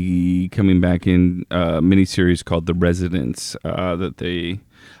be coming back in a miniseries called The Residents. I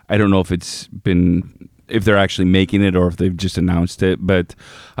don't know if they're actually making it or if they've just announced it. But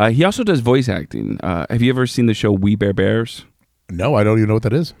he also does voice acting. Have you ever seen the show We Bare Bears? No, I don't even know what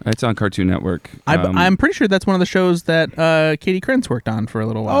that is. It's on Cartoon Network. I'm pretty sure that's one of the shows that Katie Krentz worked on for a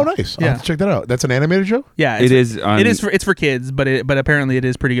little while. Oh, nice. I'll Yeah. have to check that out. That's an animated show? Yeah, It is. It's for kids, but apparently it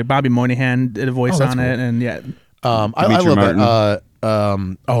is pretty good. Bobby Moynihan did a voice that's on cool. it, and yeah, I Demetri love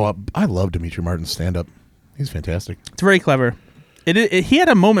that. I love Demetri Martin's stand-up. He's fantastic. it's very clever. He had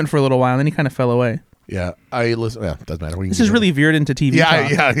a moment for a little while, and then he kind of fell away. Yeah, I listen. Yeah, doesn't matter. This is really veered into TV.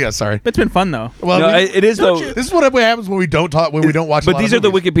 talk. Yeah. Sorry. But it's been fun though. Well, No, it is though. This is what happens when we don't talk. When we don't watch. But these are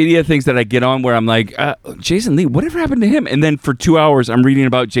the Wikipedia things that I get on where I'm like, Jason Lee, whatever happened to him? And then for 2 hours, I'm reading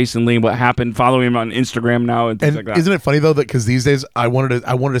about Jason Lee, what happened, following him on Instagram now, and things And like that. isn't it funny though that because these days I wanted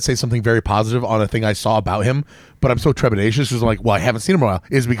to say something very positive on a thing I saw about him, but I'm so trepidatious because I'm like, well, I haven't seen him in a while.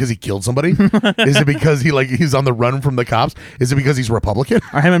 Is it because he killed somebody? Is it because he's on the run from the cops? Is it because he's Republican?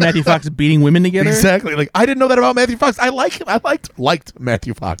 Are him and Matthew Fox beating women together? Exactly. Like, I didn't know that about Matthew Fox. I like him. I liked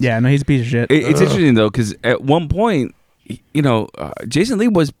Matthew Fox. Yeah, no, he's a piece of shit. It's interesting though, because at one point, Jason Lee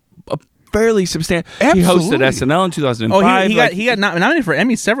was a fairly substantial. He hosted Absolutely. SNL in 2005. Oh, he got nominated for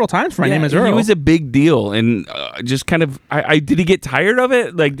Emmy several times for My Name is Earl. He was a big deal, and just kind of. Did he get tired of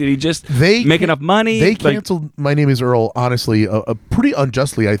it? Like, did he just make enough money? They canceled My Name is Earl, honestly, pretty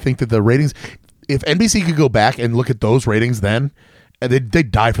unjustly. I think that the ratings, if NBC could go back and look at those ratings then,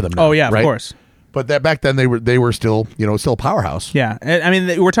 they'd die for them now. Oh yeah, right? of course. But that back then they were still still a powerhouse. Yeah, I mean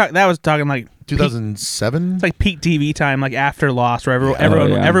that was talking like 2007. It's like peak TV time, like after Lost, where yeah.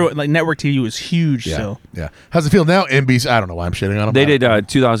 everyone like network TV was huge. Yeah, Still, yeah. How's it feel now? NBC. I don't know why I'm shitting on them. They did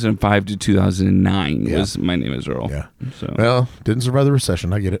 2005 to 2009 Yeah. was My Name is Earl. Yeah. So. Well, didn't survive the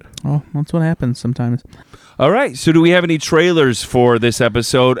recession. I get it. oh, that's what happens sometimes. All right. So, do we have any trailers for this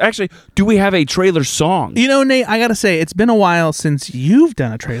episode? Actually, do we have a trailer song? You know, Nate, I gotta say, it's been a while since you've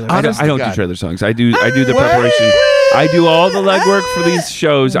done a trailer. I Honest don't to do God. trailer songs. I do the preparation. I do all the legwork for these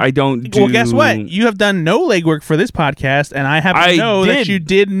shows. I don't do. Well, guess what? You have done no legwork for this podcast, and I happen to know that did. you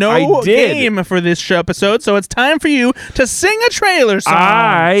did no I did. game for this episode. So it's time for you to sing a trailer song.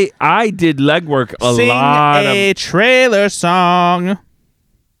 I did legwork Sing lot a of. trailer song.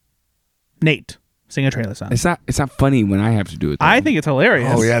 Nate, sing a trailer song. It's not funny when I have to do it. Though. I think it's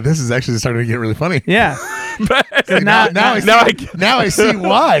hilarious. Oh yeah, this is actually starting to get really funny. Yeah. Now I see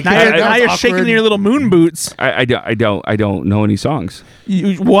why. Now you're shaking your little moon boots. I don't know any songs.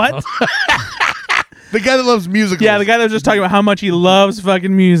 What? The guy that loves musicals. Yeah, the guy that was just talking about how much he loves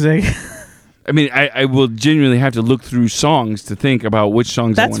fucking music. I mean, I will genuinely have to look through songs to think about which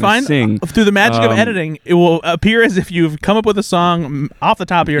songs That's I fine. want to sing. Through the magic of editing, it will appear as if you've come up with a song off the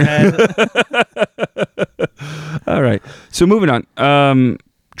top of your head. All right. So moving on.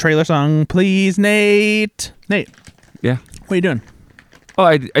 Trailer song, please, Nate. Nate, Yeah. what are you doing? Oh,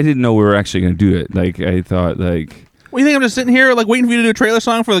 I didn't know we were actually going to do it. Like, I thought, like... What, you think I'm just sitting here, like, waiting for you to do a trailer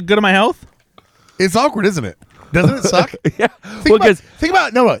song for the good of my health? It's awkward, isn't it? Doesn't it suck? Yeah. Think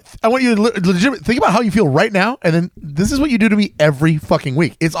about no. I want you to legitimately think about how you feel right now, and then this is what you do to me every fucking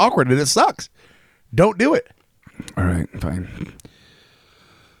week. It's awkward and it sucks. Don't do it. All right, fine.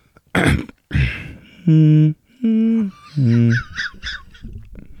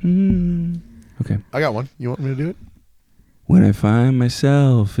 Okay. I got one. You want me to do it? When I find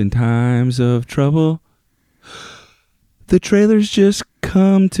myself in times of trouble, the trailers just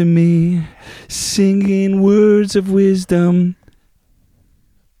come to me, singing words of wisdom.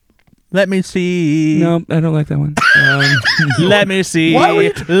 Let me see. No, I don't like that one. Let me see. Why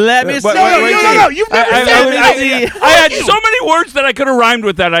would you- Let me see. No. You've never said that. I had so many words that I could have rhymed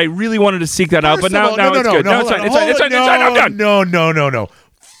with that. I really wanted to seek that out, but now it's good. No, it's fine. I'm done. No.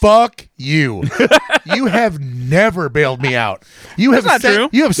 Fuck you. You have never bailed me out. You have That's not true.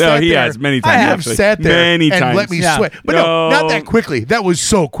 You have sat he there. has many times. I have actually. sat there many and times. let me Yeah. sweat. But no, not that quickly. That was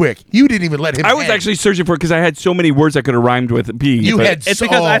so quick. You didn't even let him. I was hang. actually searching for it because I had so many words I could have rhymed with B. You but- had. It's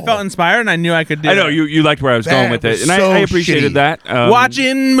because I felt inspired and I knew I could do I know it. you liked where I was That going with it, was and so I appreciated shitty. that.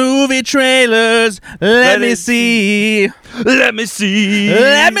 Watching movie trailers. Let me it- see. Let me see.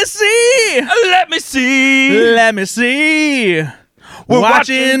 Let me see. Let me see. Let me see. We're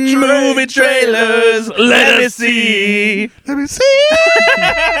watching watching movie trailers. Let me see. Let me see.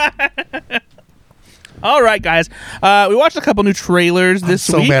 All right, guys. We watched a couple new trailers this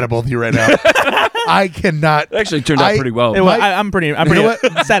So week. mad at both of you right now. I cannot. It actually turned out pretty well. Hey, well, My- I'm pretty know what?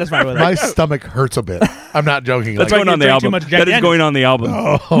 satisfied with it. My stomach hurts a bit. I'm not joking. That's Like, going on the drank too album. much Jack That is Daniels. going on the album.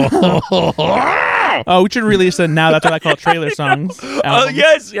 Oh, we should release a Now That's What I Call Trailer Songs Oh album.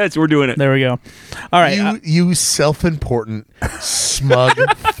 yes, we're doing it. There we go. All right. you self-important, smug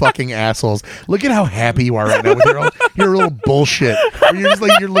fucking assholes. Look at how happy you are right now with your little bullshit. Where you're just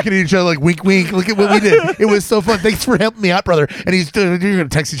like you're looking at each other like wink, wink. Look at what we did. It was so fun. Thanks for helping me out, brother. And you're gonna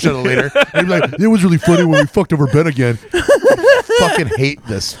text each other later. And you're like, it was really funny when we fucked over Ben again. I fucking hate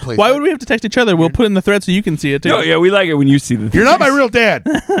this place. Why would we have to text each other? We'll put it in the thread so you can see it too. Oh yeah, we like it when you see the. You're not my real dad.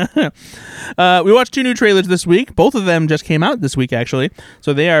 We watched 2 new trailers this week. Both of them just came out this week, actually.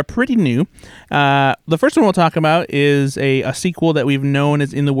 So they are pretty new. The first one we'll talk about is a sequel that we've known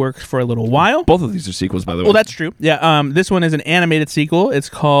is in the works for a little while. Both of these are sequels, by the way. Well, that's true. Yeah. This one is an animated sequel. It's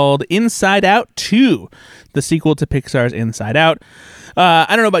called Inside Out 2, the sequel to Pixar's Inside Out. I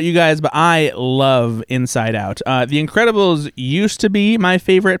don't know about you guys, but I love Inside Out. The Incredibles used to be my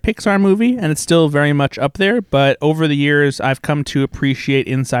favorite Pixar movie, and it's still very much up there. But over the years, I've come to appreciate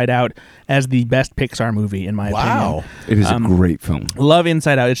Inside Out as the best Pixar movie, in my opinion. It is a great film. Love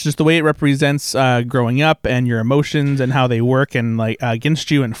Inside Out. It's just the way it represents growing up and your emotions and how they work and like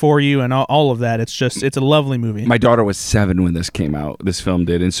against you and for you and all of that. It's a lovely movie. My daughter was 7 when this came out. This film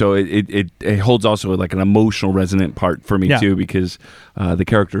did, and so it holds also like an emotional resonant part for me Yeah. too, because the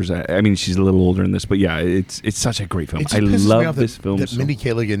characters. I mean, she's a little older in this, but yeah, it's such a great film. It just I pisses me love off this film. That so Mindy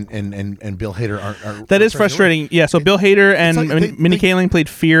Kaling and Bill Hader aren't. That is frustrating. Yeah, so Bill Hader and It's like Minnie they- Kaling played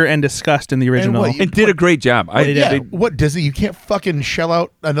Fear and Disgust in the original. what, and did a great job. What Disney? You can't fucking shell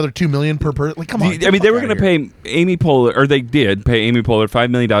out another $2 million per person. Like, come on. I mean, they were going to pay Amy Poehler, or they did pay Amy Poehler $5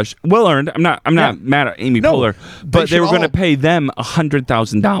 million. Well earned. I'm not mad at Amy No, Poehler, they but they should were going to all- pay them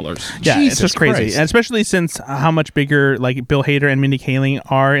 $100,000. Yeah, it's Jesus just crazy, Christ. and especially since how much bigger like Bill Hader and Minnie Kaling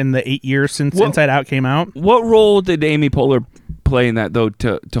are in the 8 years since Well- Inside Out came out. What role did Amy Poehler play in that though?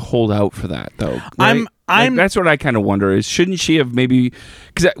 To hold out for that though, right? I'm- that's what I kind of wonder is shouldn't she have maybe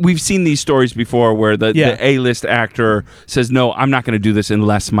because we've seen these stories before where the A-list actor says no, I'm not going to do this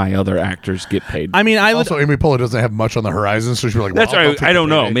unless my other actors get paid. I mean, Also, Amy Poehler doesn't have much on the horizon, so she's like, that's well, I'll right. take I the don't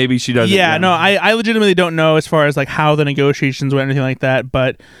know. payday. Maybe she doesn't. yeah, no, I legitimately don't know as far as like how the negotiations went or anything like that.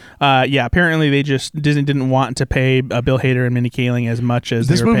 But yeah, apparently Disney didn't want to pay Bill Hader and Minnie Kaling as much as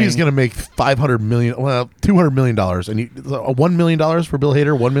This they were movie is paying. going to make $500 million, well, $200 million, and $1 million for Bill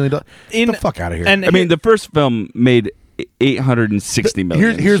Hader, $1 million. Get the fuck out of here. And I mean, the first film made $860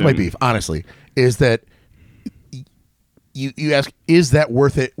 million. Here's my so- beef, honestly, is that you ask, is that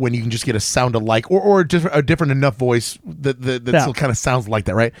worth it when you can just get a sound alike or a different enough voice that still kind of sounds like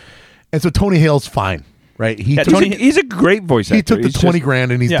that, right? And so Tony Hale's fine, right? He's a great voice actor. He took the He's 20 just-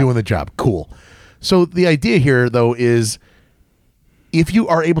 grand and he's doing the job. Cool. So the idea here, though, is if you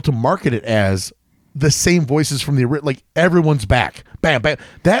are able to market it as the same voices from the like everyone's back, bam, bam,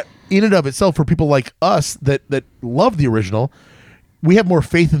 that in and of itself for people like us that love the original, we have more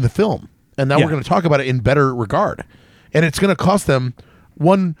faith in the film, and now we're going to talk about it in better regard, and it's going to cost them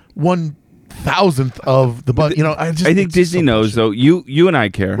 1/1000th of the budget. I think Disney knows though. You and I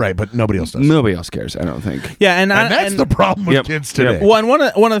care, right? But nobody else does. Nobody else cares. I don't think. yeah, and that's the problem with kids today. One of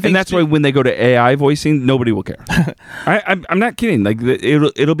the things, And that's why when they go to AI voicing, nobody will care. I'm not kidding. Like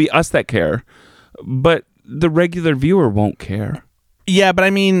it'll be us that care, but the regular viewer won't care. Yeah, but I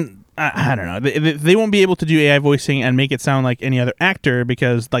mean, I don't know. They won't be able to do AI voicing and make it sound like any other actor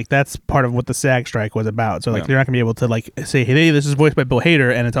because like that's part of what the SAG strike was about. So like they're not gonna be able to like say, hey, this is voiced by Bill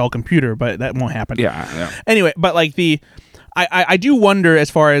Hader and it's all computer, but that won't happen. Yeah. Anyway, but like I do wonder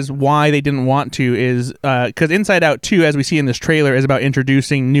as far as why they didn't want to is because Inside Out 2, as we see in this trailer, is about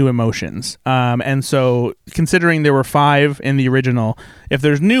introducing new emotions. And so considering there were 5 in the original, if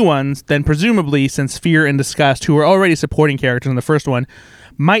there's new ones, then presumably since Fear and Disgust, who were already supporting characters in the first one,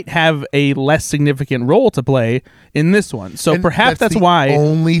 might have a less significant role to play in this one. So and perhaps that's why... the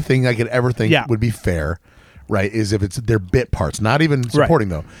only thing I could ever think would be fair, right, is if it's their bit parts, not even supporting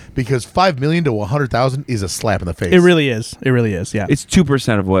though, because $5 million to $100,000 is a slap in the face. It really is. It really is. Yeah, it's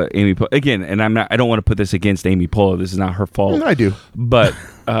 2% of what Amy again, and I don't want to put this against Amy Poehler. This is not her fault. I do, but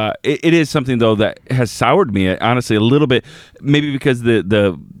it is something though that has soured me honestly a little bit. Maybe because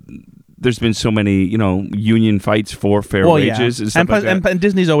there's been so many, union fights for fair wages and stuff like that. And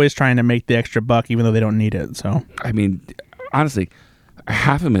Disney's always trying to make the extra buck, even though they don't need it. So I mean, honestly.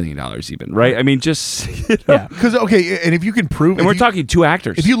 $500,000 even, right? I mean, just because and if you can prove, and we're talking 2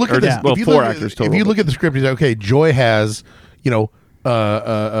 actors. If you look at this, 4 actors total. If you look at the script, he's like, Joy has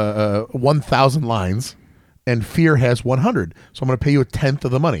 1,000 lines, and Fear has 100. So I'm going to pay you 1/10 of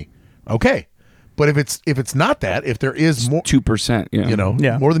the money. Okay. But if it's not that, if there is more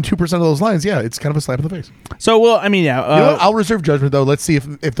 2%, more than 2% of those lines, it's kind of a slap in the face. So well, I mean, I'll reserve judgment though. Let's see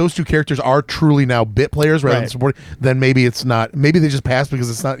if those 2 characters are truly now bit players rather than supporting. Then maybe it's not. Maybe they just passed because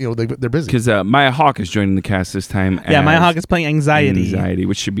it's not. They're busy. Because Maya Hawke is joining the cast this time. Yeah, Maya Hawke is playing Anxiety,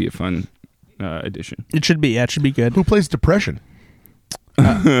 which should be a fun addition. It should be. Yeah, it should be good. Who plays Depression?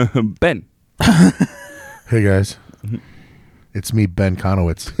 Ben. Hey guys. It's me, Ben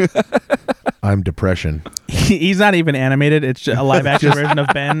Conowitz. I'm Depression. He's not even animated. It's just a live action version of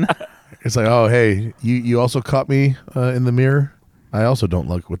Ben. It's like, oh, hey, you also caught me in the mirror. I also don't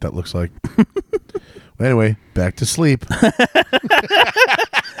like what that looks like. Well, anyway, back to sleep.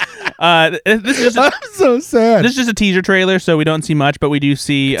 This is I'm so sad. This is just a teaser trailer, so we don't see much, but we do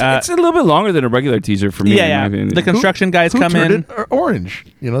see. It's a little bit longer than a regular teaser for me. Yeah. The construction guys come in. Orange.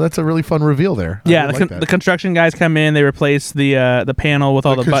 That's a really fun reveal there. Yeah, the construction guys come in. They replace the panel with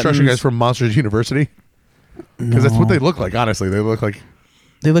all the buttons. Construction guys from Monsters University. Because that's what they look like. Honestly, they look like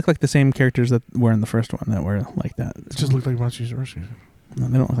the same characters that were in the first one that were like that. It just looked like Monsters University. No,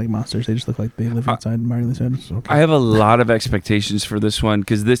 they don't look like monsters. They just look like they live inside Marley's head. Okay. I have a lot of expectations for this one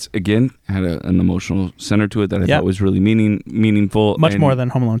because this, again, had an emotional center to it that I thought was really meaningful. Much more than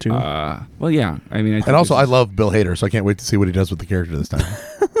Home Alone 2. Well, yeah. I mean, and also, I love Bill Hader, so I can't wait to see what he does with the character this time.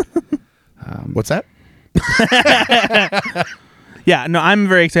 What's that? Yeah, no, I'm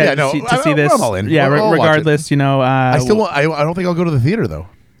very excited to see this. I'm all in. Yeah, regardless, I still won't. I don't think I'll go to the theater though.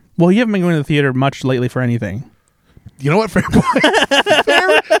 Well, you haven't been going to the theater much lately for anything. You know what? Fair point.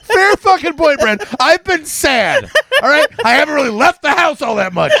 fair fucking point, Brent. I've been sad. All right? I haven't really left the house all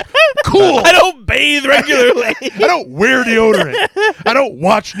that much. Cool. I don't bathe regularly. I don't wear deodorant. I don't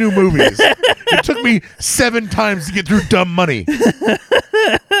watch new movies. It took me 7 times to get through Dumb Money.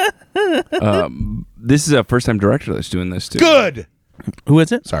 This is a first-time director that's doing this, too. Good. Who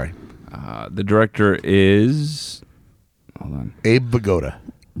is it? Sorry. The director is... Hold on. Abe Vigoda.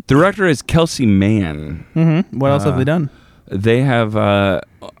 The director is Kelsey Mann. Mm-hmm. What else have they done? They have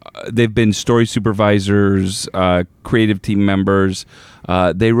they've been story supervisors, creative team members.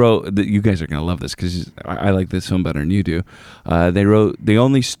 They wrote. You guys are gonna love this because I like this film better than you do. They wrote the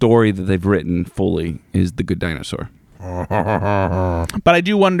only story that they've written fully is The Good Dinosaur. But I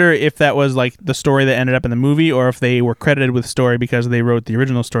do wonder if that was like the story that ended up in the movie, or if they were credited with story because they wrote the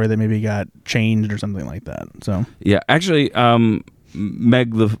original story that maybe got changed or something like that. So yeah, actually.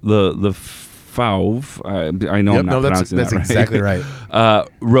 Meg the Fauve, I know I'm not pronouncing that right. That's exactly right.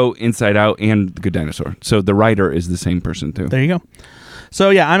 Wrote Inside Out and The Good Dinosaur. So the writer is the same person too. There you go. So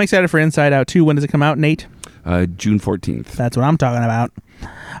yeah, I'm excited for Inside Out 2. When does it come out, Nate? June 14th. That's what I'm talking about.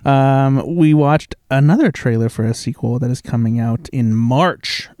 We watched another trailer for a sequel that is coming out in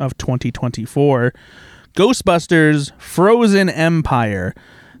March of 2024. Ghostbusters Frozen Empire.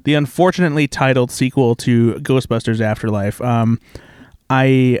 The unfortunately titled sequel to Ghostbusters Afterlife.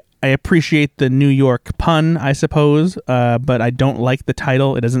 I appreciate the New York pun, I suppose, but I don't like the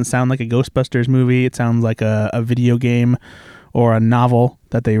title. It doesn't sound like a Ghostbusters movie. It sounds like a video game or a novel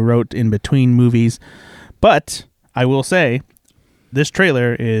that they wrote in between movies. But I will say, this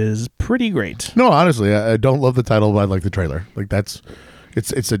trailer is pretty great. No, honestly, I don't love the title, but I like the trailer. Like that's,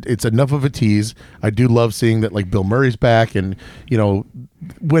 it's enough of a tease. I do love seeing that like Bill Murray's back, and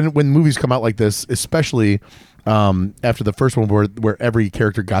when movies come out like this, especially after the first one where every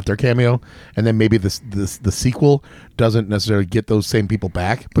character got their cameo, and then maybe the sequel doesn't necessarily get those same people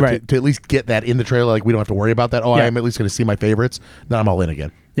back, but right. to at least get that in the trailer, like we don't have to worry about that. I am at least going to see my favorites. Then I'm all in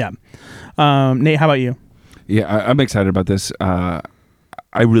again. Yeah. Nate, how about you? Yeah, I'm excited about this. I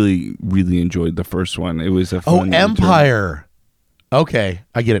really, really enjoyed the first one. It was a fun Empire. Okay,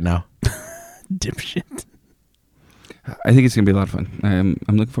 I get it now. Dipshit. I think it's gonna be a lot of fun. I'm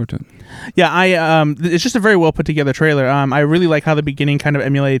looking forward to it. Yeah, it's just a very well put together trailer. I really like how the beginning kind of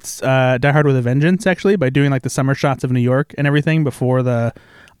emulates Die Hard with a Vengeance, actually, by doing like the summer shots of New York and everything before the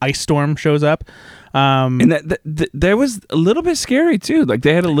ice storm shows up. And that was a little bit scary too. Like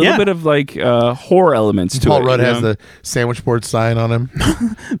they had a little bit of like horror elements to it. Paul Rudd has the sandwich board sign on him.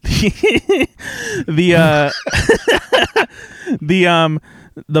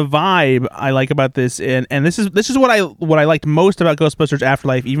 The vibe I like about this, and this is what I liked most about Ghostbusters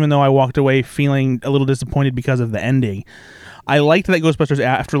Afterlife, even though I walked away feeling a little disappointed because of the ending. I liked that Ghostbusters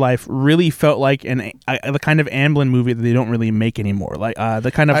Afterlife really felt like the kind of Amblin movie that they don't really make anymore. Like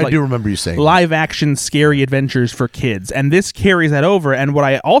the kind of I do remember you saying live action scary adventures for kids, and this carries that over. And what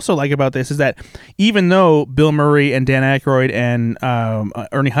I also like about this is that even though Bill Murray and Dan Aykroyd and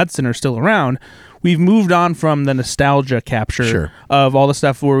Ernie Hudson are still around, we've moved on from the nostalgia capture of all the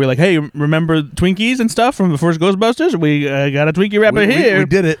stuff where we're like, hey, remember Twinkies and stuff from the first Ghostbusters? We got a Twinkie wrapper here. We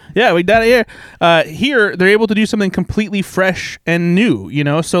did it. Yeah, we did it here. Here, they're able to do something completely fresh and new,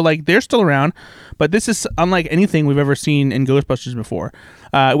 So, like, they're still around, but this is unlike anything we've ever seen in Ghostbusters before.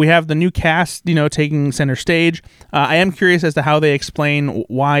 We have the new cast, taking center stage. I am curious as to how they explain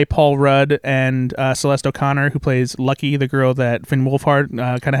why Paul Rudd and Celeste O'Connor, who plays Lucky, the girl that Finn Wolfhard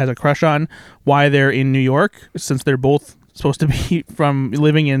kind of has a crush on, why they're in New York, since they're both supposed to be from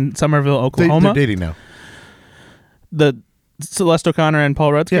living in Somerville, Oklahoma. They're dating now. The Celeste O'Connor and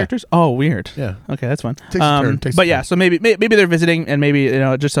Paul Rudd's characters? Oh, weird. Yeah. Okay, that's fun. Takes a turn. But yeah, so maybe they're visiting, and maybe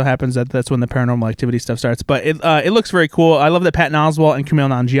it just so happens that that's when the Paranormal Activity stuff starts. But it looks very cool. I love that Patton Oswalt and Kumail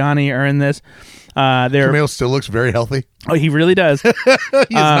Nanjiani are in this. Kumail still looks very healthy. Oh, he really does. He has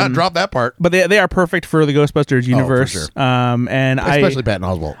not dropped that part. But they are perfect for the Ghostbusters universe. For sure. And especially Patton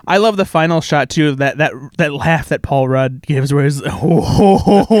Oswalt. I love the final shot too of that laugh that Paul Rudd gives, where he's it's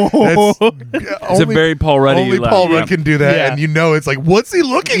a very Paul Rudd. Only Paul Rudd can do that, and it's like, what's he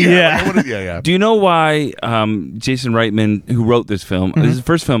looking at? Yeah. Do you know why Jason Reitman, who wrote this film, this is the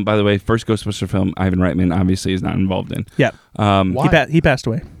first film, by the way, first Ghostbuster film Ivan Reitman obviously is not involved in. Yeah. He passed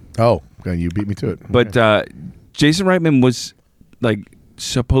away. Oh, you beat me to it. But Jason Reitman was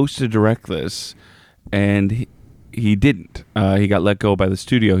supposed to direct this, and he didn't. He got let go by the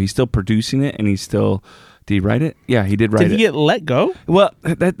studio. He's still producing it, and did he write it? Yeah, he did write it. Did he get let go? Well,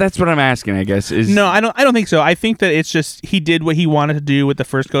 that's what I'm asking, I guess. No, I don't think so. I think that it's just he did what he wanted to do with the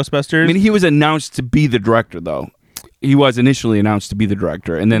first Ghostbusters. I mean, he was announced to be the director, though. He was initially announced to be the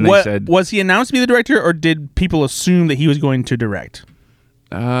director, and then they said... Was he announced to be the director, or did people assume that he was going to direct?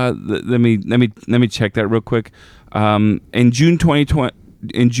 Let me check that real quick. In June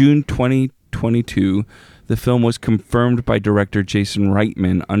 2022, the film was confirmed by director Jason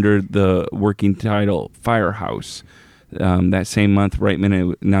Reitman under the working title Firehouse. That same month,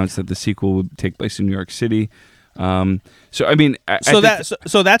 Reitman announced that the sequel would take place in New York City. So I mean, that's just.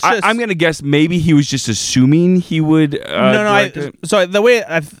 I'm gonna guess maybe he was just assuming he would. So the way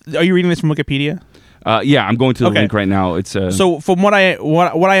are you reading this from Wikipedia? Yeah, I'm going to the link right now. It's so from what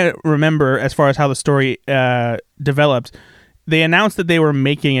I remember as far as how the story developed, they announced that they were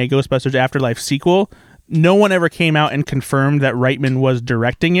making a Ghostbusters Afterlife sequel. No one ever came out and confirmed that Reitman was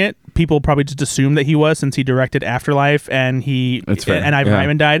directing it. People probably just assumed that he was, since he directed Afterlife and Ivan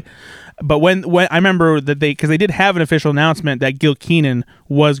Reitman died. But when I remember that because they did have an official announcement that Gil Kenan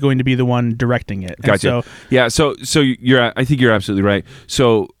was going to be the one directing it. Gotcha. So I think you're absolutely right.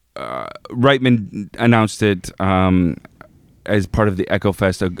 So Reitman announced it as part of the Echo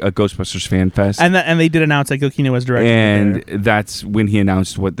Fest, a Ghostbusters fan fest, and they did announce that Gil Kenan was directing, and that's when he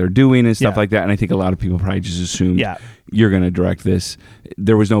announced what they're doing and stuff like that. And I think a lot of people probably just assumed, you're going to direct this.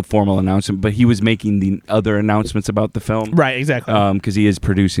 There was no formal announcement, but he was making the other announcements about the film, right? Exactly, because he is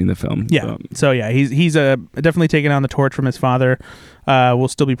producing the film. Yeah. So he's definitely taken on the torch from his father. We'll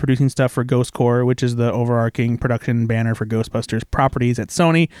still be producing stuff for Ghost Corps, which is the overarching production banner for Ghostbusters properties at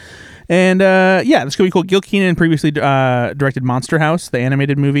Sony. And this is going to be cool. Gil Kenan previously directed Monster House, the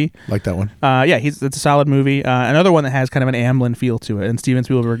animated movie. Like that one. It's a solid movie. Another one that has kind of an Amblin feel to it, and Steven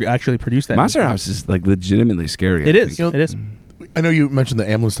Spielberg actually produced that Monster House is like legitimately scary. It is. It is. I know you mentioned the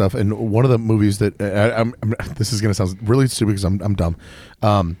Amblin stuff, and one of the movies that this is going to sound really stupid because I'm dumb.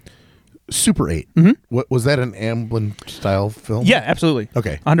 Super 8. Mm-hmm. What was that? An Amblin style film? Yeah, absolutely.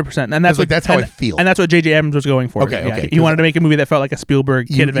 Okay, 100%. And that's how I feel. And that's what J.J. Abrams was going for. Okay. He wanted to make a movie that felt like a Spielberg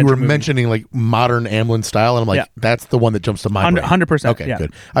kid adventure. You were movie. mentioning like modern Amblin style, and I'm like, that's the one that jumps to my brain. 100%. Okay,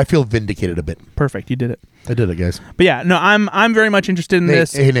 good. I feel vindicated a bit. Perfect. You did it. I did it, guys. But yeah, no, I'm very much interested in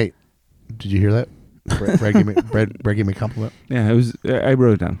this. Hey, Nate, did you hear that? Brad gave me a compliment. Yeah, it was. I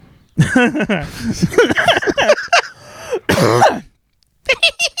wrote it down.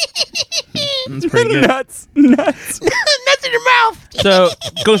 That's pretty good. Nuts in your mouth. So,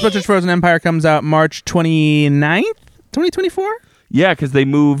 Ghostbusters Frozen Empire comes out March 29th, 2024? Yeah, because they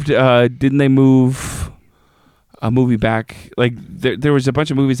moved. Didn't they move a movie back? Like there was a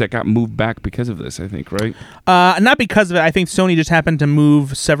bunch of movies that got moved back because of this. I think, right? Not because of it. I think Sony just happened to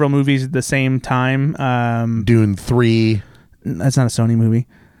move several movies at the same time. Dune 3. That's not a Sony movie.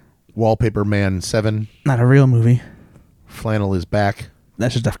 Wallpaper Man 7. Not a real movie. Flannel is back.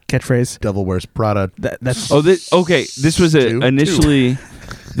 That's just a catchphrase. Devil Wears Prada. That's okay. This was initially.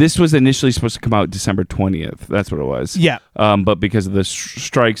 This was initially supposed to come out December 20th. That's what it was. Yeah. But because of the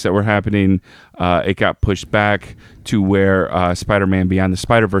strikes that were happening, it got pushed back to where Spider-Man Beyond the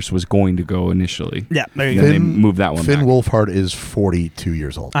Spider-Verse was going to go initially. Yeah, there you And go. they moved that one Finn back. Wolfhard is 42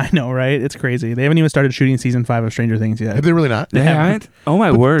 years old. I know, right? It's crazy. They haven't even started shooting season 5 of Stranger Things yet. Have they really not? They haven't? Oh,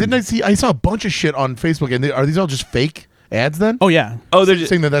 my word. Didn't I saw a bunch of shit on Facebook, and are these all just fake ads then? Oh, yeah. Oh, they're just...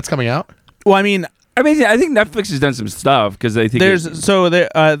 saying that's coming out? Well, I mean, I think Netflix has done some stuff because I think there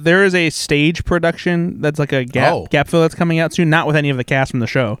is a stage production that's like a gap fill that's coming out soon, not with any of the cast from the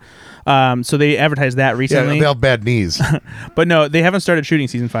show. So they advertised that recently. Yeah, they have bad knees. But no, they haven't started shooting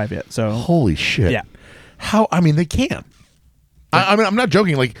season 5 yet. So holy shit! Yeah, how? I mean, they can. I mean, I'm not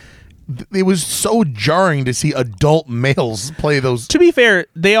joking. Like, it was so jarring to see adult males play those. To be fair,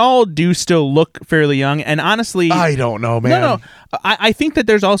 they all do still look fairly young, and honestly, I don't know, man. No. I think that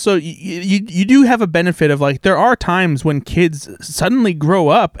there's also you do have a benefit of like there are times when kids suddenly grow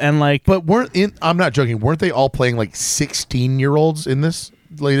up and like. But I'm not joking. Weren't they all playing like 16-year-olds in this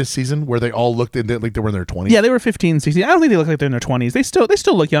latest season where they all looked like they were in their 20s? Yeah, they were 15, 16. I don't think they look like they're in their 20s. They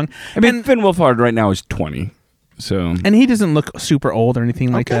still look young. I mean, Finn Wolfhard right now is 20. So and he doesn't look super old or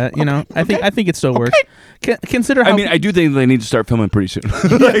anything like that, you know. I think it still works. Consider how I do think they need to start filming pretty soon.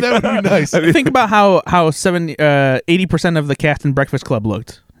 Yeah, that would be nice. Think about how 80% of the cast in Breakfast Club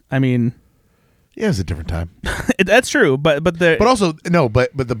looked. I mean, yeah, it was a different time. That's true, but also no,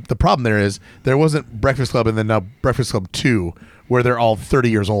 but the problem there is there wasn't Breakfast Club and then now Breakfast Club 2 where they're all 30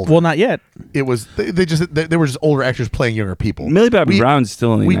 years old. Well, not yet. It was they were just older actors playing younger people. Millie Bobby Brown's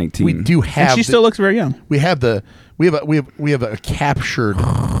still only 19. We do have. And she still looks very young. We have a captured.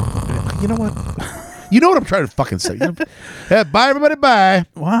 You know what? You know what I'm trying to fucking say. Yeah, bye everybody, bye.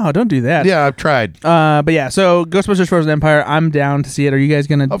 Wow, don't do that. Yeah, I've tried. But yeah, so Ghostbusters Frozen Empire, I'm down to see it. Are you guys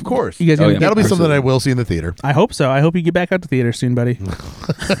gonna? Of course. You guys gonna? That'll be something that I will see in the theater. I hope so. I hope you get back out to theater soon, buddy.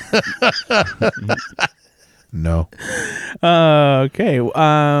 No. Okay.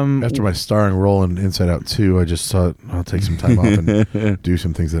 After my starring role in Inside Out 2, I just thought I'll take some time off and do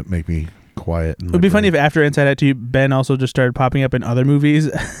some things that make me quiet. It would be funny if after Inside Out 2, Ben also just started popping up in other movies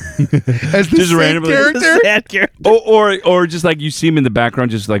as the just same randomly character. Sad character. Or just like you see him in the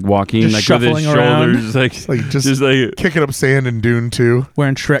background, just like walking, Just like with his shuffling around. shoulders, like just like kicking up sand in Dune 2.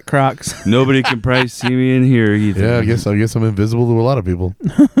 Wearing Shrek Crocs. Nobody can probably see me in here either. Yeah, I guess I'm invisible to a lot of people.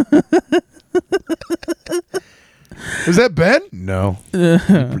 Is that Ben? No.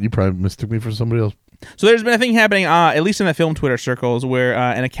 You probably mistook me for somebody else. So there's been a thing happening, at least in the film Twitter circles, where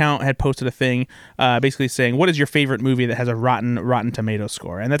an account had posted a thing basically saying, what is your favorite movie that has a Rotten Tomatoes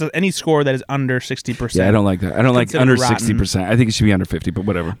score? And that's any score that is under 60%. Yeah, I don't like that. I don't like under rotten. 60%. I think it should be under 50, but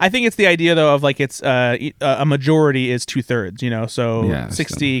whatever. I think it's the idea, though, of like it's a majority is 2/3, you know, so Yeah,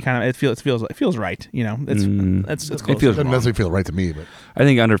 60 kind of, it feels right, you know, it's close. It feels Doesn't wrong. necessarily feel right to me, but I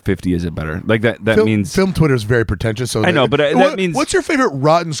think under 50 is it better. Like that means... film Twitter is very pretentious. So I know, but that means... What's your favorite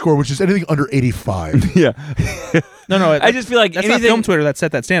Rotten score, which is anything under 85? Yeah. No, I just feel like that's anything... not film Twitter that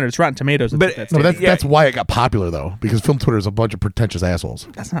set that standard. It's Rotten Tomatoes that But- set that No, standard. but that's why it got popular, though, because film Twitter is a bunch of pretentious assholes.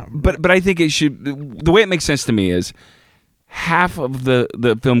 That's not... But I think it should... The way it makes sense to me is half of the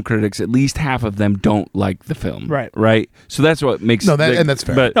film critics, at least half of them don't like the film. Right? So that's what makes... No, and that's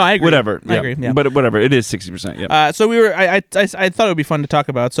fair. But No, I agree. Whatever. I agree, yeah. But whatever. It is 60%. Yeah. So I thought it would be fun to talk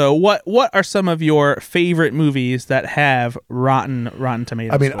about. So what are some of your favorite movies that have rotten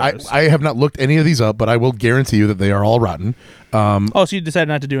Tomatoes? I mean, scores? I have not looked any of these up, but I will guarantee you that they are all rotten. Oh, so you decided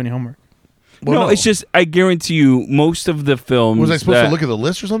not to do any homework? Well, no, it's just I guarantee you, most of the films. Was I supposed to look at the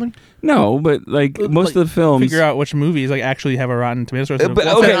list or something? No, but like most of the films. Figure out which movies like actually have a Rotten Tomatoes score. But,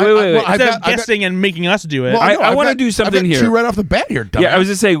 okay, wait. Instead of guessing and making us do it. Well, I want to do something here. Two right off the bat here. Dumbass. Yeah, I was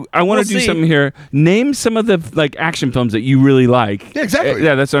just say I want to do something here. Name some of the like action films that you really like. Yeah, exactly.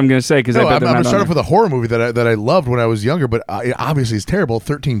 Yeah, that's what I'm going to say because I'm I'm going to start off with a horror movie that I loved when I was younger, but it obviously is terrible.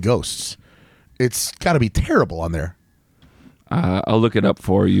 13 Ghosts. It's got to be terrible on there. I'll look it up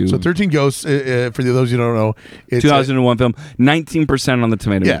for you. So 13 Ghosts, for those you don't know, it's 2001 film, 19% on the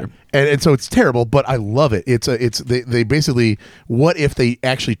tomato meter. And so it's terrible, but I love it. They basically, what if they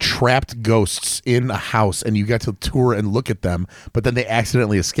actually trapped ghosts in a house and you got to tour and look at them, but then they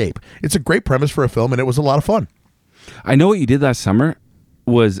accidentally escape? It's a great premise for a film, and it was a lot of fun. I know what you did last summer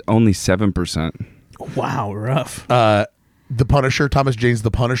was only 7%. Wow, rough. The Punisher, Thomas Jane's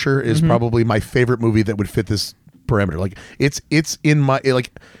The Punisher is probably my favorite movie that would fit this parameter. Like it's in my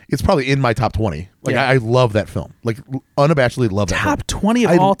it's probably in my top 20. Like I love that film. Like unabashedly love that film. Top 20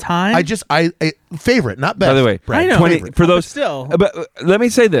 of all time. I favorite, not best. By the way, I know 20 for those still. But let me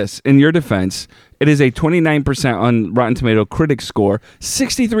say this in your defense: it is a 29% on Rotten Tomato critic score,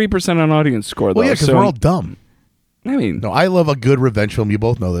 63% on audience score. Though. Well, yeah, because we're all dumb. I mean, no, I love a good revenge film. You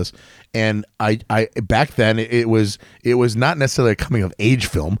both know this. And I back then it was not necessarily a coming of age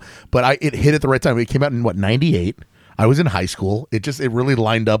film, but it hit at the right time. It came out in 98. I was in high school. It really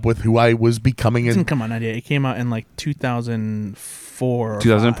lined up with who I was becoming. It didn't come out in 98. It came out in like 2004.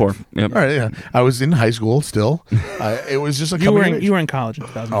 2004. Yep. All right. Yeah. I was in high school still. It was just a you were in college in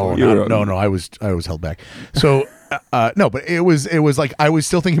 2004. Oh no. I was held back. So. No, but it was like I was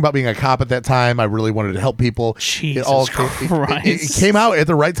still thinking about being a cop at that time. I really wanted to help people. Jesus Christ. It came out at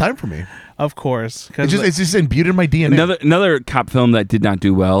the right time for me. Of course. It's just imbued in my DNA. Another cop film that did not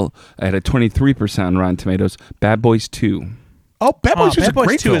do well at a 23% on Rotten Tomatoes, Bad Boys 2. Oh, Bad Boys 2 is a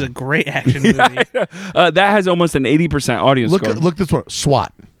great film. is a great action movie. That has almost an 80% audience score. Look this one,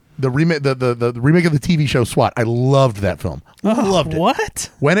 SWAT. The remake, the remake of the TV show SWAT. I loved that film. Loved it. What?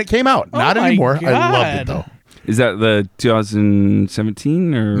 When it came out, not anymore. God. I loved it though. Is that the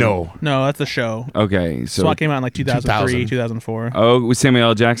 2017 or no? No, that's the show. Okay, so SWAT came out in like 2003, 2004. Oh, with Samuel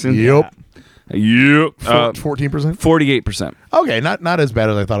L. Jackson. Yep. Yep. 14%. 48%. Okay, not as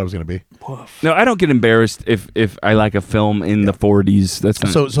bad as I thought it was going to be. No, I don't get embarrassed if I like a film in the 40s. That's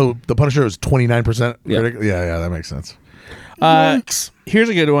fine. So The Punisher is 29%. Yeah, that makes sense. Here's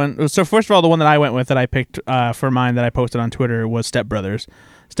a good one. So first of all, the one that I went with that I picked for mine that I posted on Twitter was Step Brothers.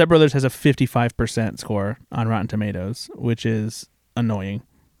 Step Brothers has a 55% score on Rotten Tomatoes, which is annoying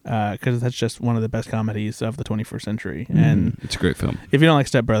because that's just one of the best comedies of the 21st century. And it's a great film. If you don't like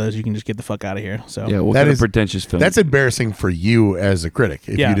Step Brothers, you can just get the fuck out of here. So yeah, what kind of pretentious film? That's embarrassing for you as a critic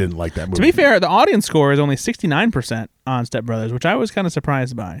if you didn't like that movie. To be fair, the audience score is only 69% on Step Brothers, which I was kind of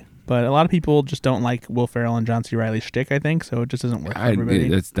surprised by. But a lot of people just don't like Will Ferrell and John C. Reilly's shtick, I think, so it just doesn't work for everybody.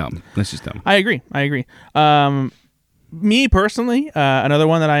 That's dumb. That's just dumb. I agree. Me personally, another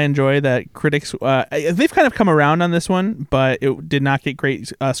one that I enjoy that critics they've kind of come around on this one, but it did not get great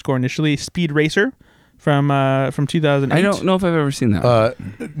score initially. Speed Racer from 2008. I don't know if I've ever seen that.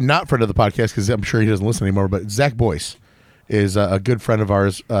 Not friend of the podcast because I'm sure he doesn't listen anymore. But Zach Boyce is a good friend of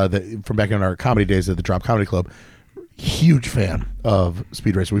ours that from back in our comedy days at the Drop Comedy Club. Huge fan of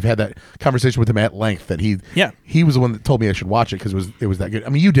Speed Racer. We've had that conversation with him at length. That he was the one that told me I should watch it because it was that good. I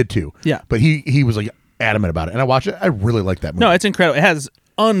mean, you did too. Yeah, but he was like adamant about it, and I watched it. I really like that movie. No, it's incredible. It has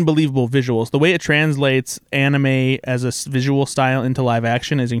unbelievable visuals. The way it translates anime as a visual style into live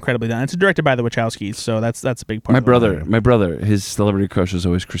action is incredibly done. It's directed by the Wachowskis, so that's a big part. My brother, his celebrity crush was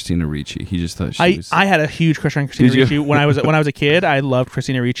always Christina Ricci. He just thought she was. I had a huge crush on Christina Ricci when I was a kid. I loved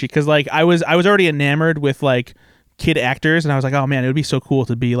Christina Ricci because like I was already enamored with like kid actors, and I was like, oh man, it would be so cool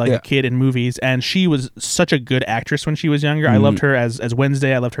to be like a kid in movies. And she was such a good actress when she was younger. I loved her as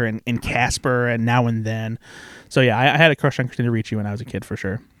Wednesday. I loved her in Casper and Now and Then. So yeah, I had a crush on Christina Ricci when I was a kid for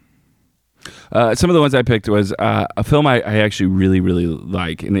sure. Some of the ones I picked was a film I actually really, really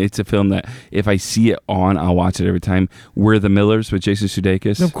like, and it's a film that if I see it on, I'll watch it every time. We're the Millers with Jason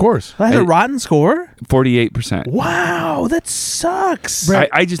Sudeikis. Of course. That had a rotten score? 48%. Wow, that sucks.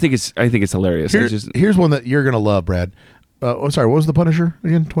 I just think it's hilarious. Here's one that you're gonna love, Brad. Sorry, what was The Punisher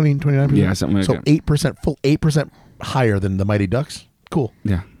again? 29%? Yeah, something like that. So 8% higher than the Mighty Ducks. Cool.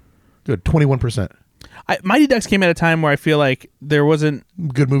 Yeah. Good. 21%. Mighty Ducks came at a time where I feel like there wasn't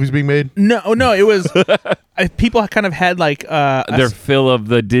good movies being made? No, it was people kind of had like their fill of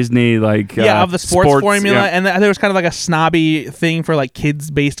the Disney of the sports formula, yeah. and there was kind of like a snobby thing for like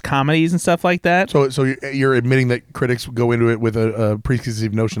kids-based comedies and stuff like that. So you're admitting that critics go into it with a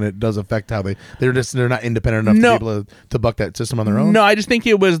preconceived notion that it does affect how they're not independent enough to be able to buck that system on their own? No, I just think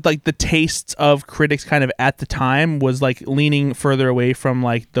it was like the tastes of critics kind of at the time was like leaning further away from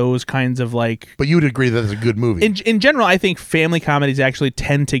like those kinds of like. But you would agree that it's a good movie. In general, I think family comedies actually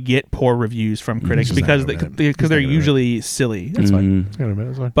tend to get poor reviews from critics because they're usually silly. That's fine.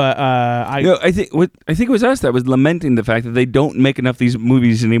 That's fine. But I think it was us that was lamenting the fact that they don't make enough of these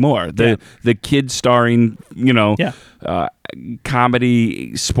movies anymore. The kids starring,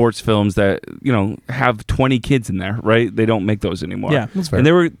 comedy sports films that have 20 kids in there, right? They don't make those anymore. Yeah, that's fair.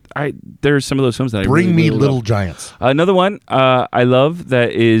 And there are some of those films that Bring I really, me really Little love. Giants. Another one I love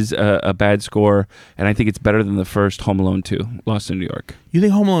that is a bad score, and I think it's better than the first Home Alone 2, Lost in New York. You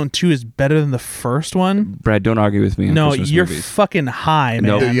think Home Alone 2 is better than the first one? Brad, don't argue with me on No, Christmas you're movies. fucking high,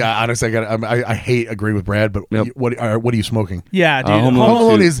 man. Nope. Yeah, honestly, I hate agreeing with Brad, but Yep. what are you smoking? Yeah, dude. Home Home Alone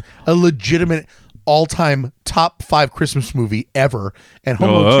Alone 2. is a legitimate all-time top 5 Christmas movie ever, and Home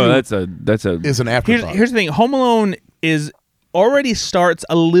Alone 2 that's a is an afterthought. Here's the thing. Home Alone already starts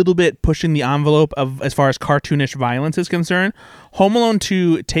a little bit pushing the envelope of as far as cartoonish violence is concerned. Home Alone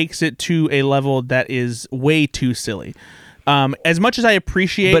 2 takes it to a level that is way too silly. As much as I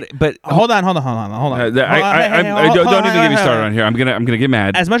appreciate, but hold on. I don't even get me started on here. I'm gonna get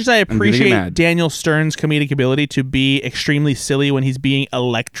mad. As much as I get appreciate mad. Daniel Stern's comedic ability to be extremely silly when he's being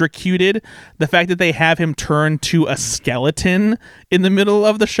electrocuted, the fact that they have him turn to a skeleton in the middle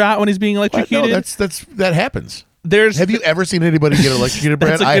of the shot when he's being electrocuted, No, that happens. Have you ever seen anybody get electrocuted,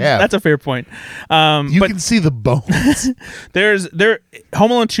 Brad? I have. That's a fair point. You can see the bones.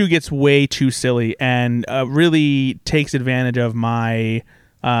 Home Alone 2 gets way too silly and really takes advantage of my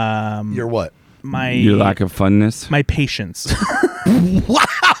Your what? Your lack of funness. my patience.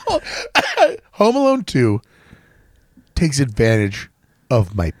 Wow. Home Alone 2 takes advantage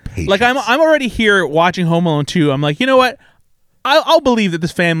of my patience. Like I'm already here watching Home Alone 2. I'm like, you know what? I'll believe that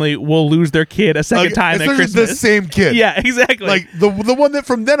this family will lose their kid a second time at Especially Christmas. the same kid. Yeah, exactly. Like the one that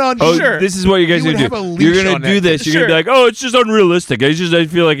from then on. Oh, Sure. this is what you guys You are would gonna have a do. You're leash gonna on do that this. kid. You're gonna be like, oh, it's just unrealistic. I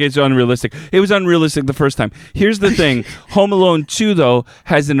feel like it's unrealistic. It was unrealistic the first time. Here's the thing: Home Alone 2 though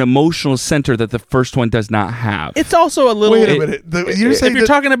has an emotional center that the first one does not have. it's also a little. Wait a minute. You're If saying you're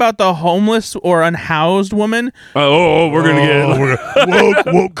talking about the homeless or unhoused woman, we're gonna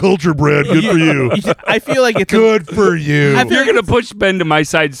get woke culture, Brad. Good for you. I feel like it's Good for you. I feel You're gonna push Ben to my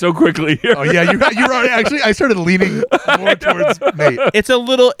side so quickly here. Oh yeah, you're already actually. I started leaning more towards Nate. it's a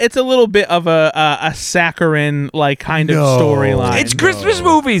little bit of a saccharine like kind of No. storyline. It's Christmas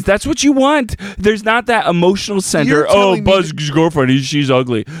movies. That's what you want. There's not that emotional center. You're Oh, telling me Buzz's girlfriend, she's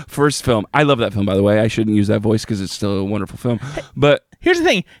ugly. First film. I love that film, by the way. I shouldn't use that voice because it's still a wonderful film. But Here's the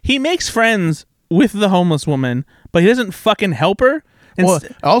thing: he makes friends with the homeless woman, but he doesn't fucking help her. Well,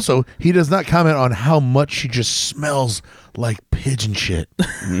 also, he does not comment on how much she just smells like pigeon shit.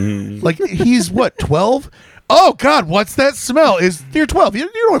 Like he's what, 12? Oh God, what's that smell? You're 12? You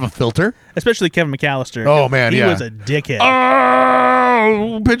don't have a filter. Especially Kevin McAllister. Oh, man, he yeah. was a dickhead.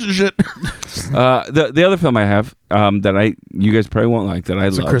 Oh, pigeon shit. the other film I have that you guys probably won't like that I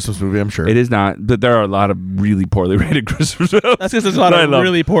It's love. a Christmas movie, I'm sure. It is not, but there are a lot of really poorly rated Christmas films. That's because there's a lot that of I love.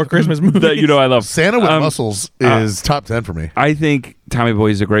 really poor Christmas movies. that I love. Santa with Muscles is top 10 for me. I think Tommy Boy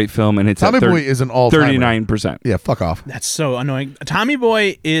is a great film, and it's Tommy at Boy is an all-timer. 39%. Yeah, fuck off. That's so annoying. Tommy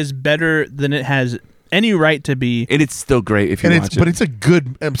Boy is better than it has any right to be. And it's still great if you And watch it. but it's a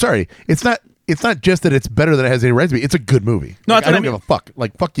good. I'm sorry, it's not just that it's better than it has any right to be. It's a good movie. No, Like, that's I what don't I mean. give a fuck.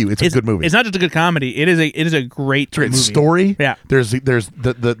 Like fuck you. It's a good movie. It's not just a good comedy. It is a great great movie. story. Yeah. There's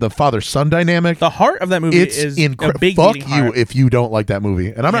the father son dynamic. The heart of that movie It's is a big fuck beating you heart. if you don't like that movie.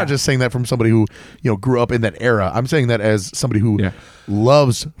 And I'm Yeah. not just saying that from somebody who grew up in that era. I'm saying that as somebody who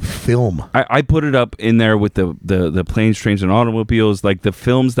loves film. I put it up in there with the planes, trains, and automobiles, like the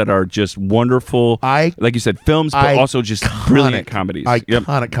films that are just wonderful. Like you said, films, but also just brilliant comedies.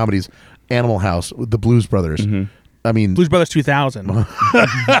 Iconic comedies. Animal House, the Blues Brothers. Mm-hmm. I mean, Blues Brothers 2000.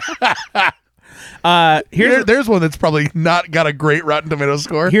 there's one that's probably not got a great Rotten Tomatoes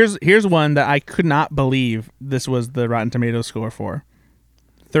score. Here's one that I could not believe this was the Rotten Tomatoes score for.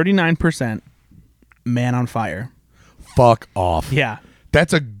 39%. Man on Fire. Fuck off. Yeah.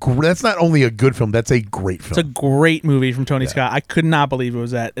 That's not only a good film, that's a great film. It's a great movie from Tony Scott. I could not believe it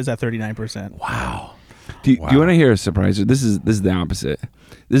was at 39%. Wow. Do you want to hear a surprise? This is the opposite.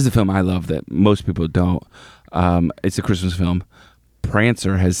 This is a film I love that most people don't. It's a Christmas film.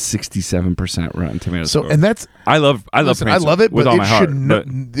 Prancer has 67% Rotten Tomatoes. So, score. and that's I love Prancer. I love it, with but all my heart.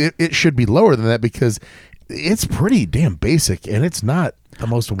 it should be lower than that because it's pretty damn basic and it's not the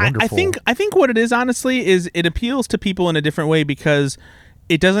most wonderful. I think what it is honestly is it appeals to people in a different way because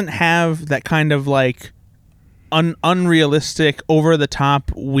it doesn't have that kind of like unrealistic, over the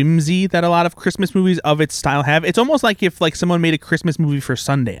top whimsy that a lot of Christmas movies of its style have. It's almost like if like someone made a Christmas movie for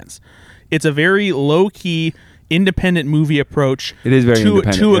Sundance. It's a very low key, independent movie approach. It is very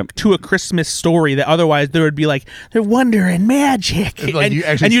independent, to a Christmas story that otherwise there would be like the wonder and magic, like you'd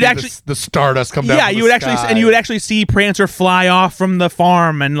actually the stardust come down. Yeah, from you the would sky. actually, and you would actually see Prancer fly off from the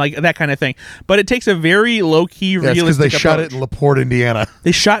farm and like that kind of thing. But it takes a very low key, realistic because they shot approach. it in LaPorte, Indiana.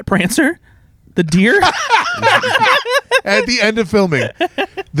 They shot Prancer, the deer. At the end of filming,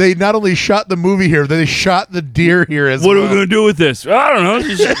 they not only shot the movie here, they shot the deer here as What well. are we going to do with this? I don't know.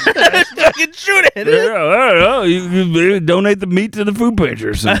 Just, Fucking shoot it. I don't know. You donate the meat to the food pantry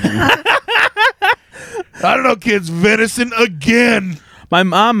or something. I don't know, kids. Venison again. My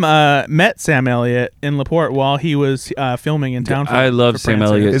mom met Sam Elliott in LaPorte while he was filming in town. I love Sam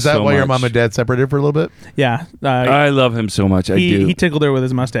Prancer. Elliott. Is that so why your much. mom and dad separated for a little bit? Yeah, I love him so much. I do. he tickled her with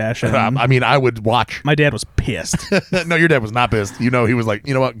his mustache. And I mean, I would watch. my dad was pissed. No, your dad was not pissed. You know, he was like,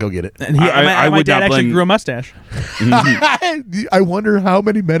 you know what? Go get it. And I my would dad not actually blame- grew a mustache. I wonder how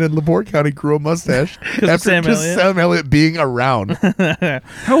many men in LaPorte County grew a mustache after Sam just Elliott. Sam Elliott being around.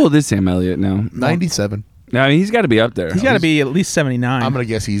 How old is Sam Elliott now? 97. I mean, he's got to be up there. He's got to be at least 79. I'm gonna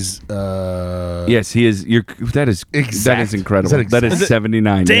guess he's. Yes, he is. That is Exact. incredible. Is that That exact? is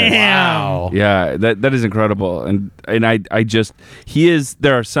 79. Damn. yes. Wow. Yeah, that is incredible. And I just he is.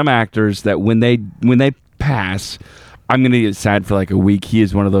 There are some actors that when they pass, I'm gonna get sad for like a week. He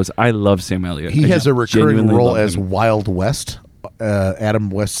is one of those. I love Sam Elliott. He I has just a recurring genuinely role love as him. Wild West, Adam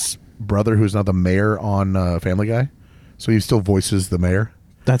West's brother, who's now the mayor on Family Guy. So he still voices the mayor.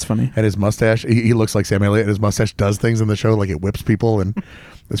 That's funny. And his mustache, he looks like Sam Elliott, and his mustache does things in the show, like it whips people, and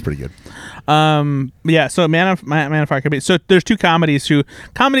it's pretty good. Yeah. So Man of Fire could be. So there's two comedies.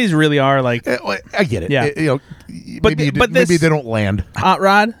 Comedies really are like I get it. Yeah. But maybe, but maybe this- they don't land. Hot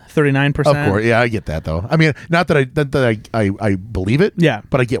Rod, 39%. Of course, yeah, I get that though. I mean, not that I believe it. Yeah.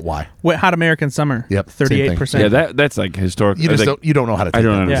 but I get why. What Hot American Summer? Yep, same thing. 38%. Yeah, that's like historic. You just like, don't know how to. Take I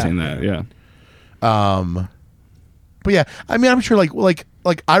don't that. understand that. Yeah. But yeah, I mean, I'm sure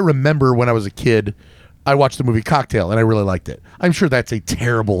like I remember when I was a kid, I watched the movie Cocktail and I really liked it. I'm sure that's a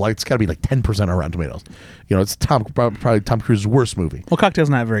terrible, like it's got to be like 10% on Rotten Tomatoes. You know, it's probably Tom Cruise's worst movie. Well, Cocktail's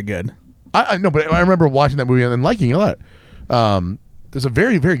not very good. I know, but I remember watching that movie and liking it a lot. There's a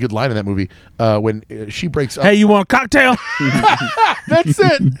very, very good line in that movie when she breaks up. Hey, you want a cocktail? That's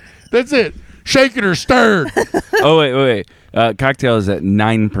it. That's it. Shaken or stirred. Oh wait. Cocktail is at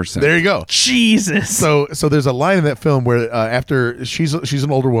 9%. There you go. Jesus. So there's a line in that film where after she's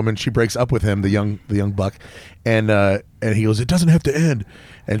an older woman, she breaks up with him, the young buck, and he goes, "It doesn't have to end,"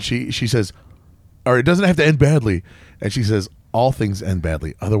 and she says, or "It doesn't have to end badly," and she says, "All things end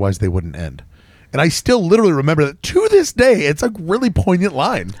badly, otherwise they wouldn't end." And I still literally remember that to this day. It's a really poignant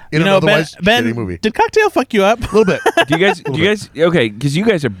line in an otherwise Ben, shitty movie. did Cocktail fuck you up? A little bit. Do you guys okay, because you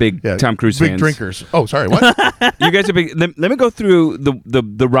guys are big Yeah, Tom Cruise big fans. drinkers. Oh, sorry. What? You guys are big. Let me go through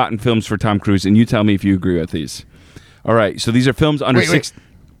the rotten films for Tom Cruise, and you tell me if you agree with these. All right, so these are films under wait. six.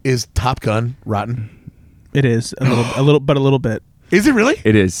 Is Top Gun rotten? It is a little bit. Is it really?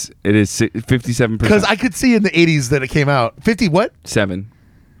 It is 57%. Because I could see in the 80s that it came out. 50 what? 7.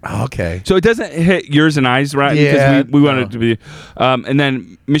 Oh, okay. So it doesn't hit yours and I's rotten because Yeah, we want no. it to be. And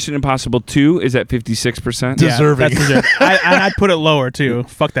then Mission Impossible 2 is at 56%. Deserving. Yeah, that's legit. I'd put it lower too.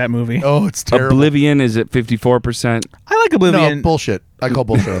 Fuck that movie. Oh, it's terrible. Oblivion is at 54%. I like Oblivion. No, bullshit. I call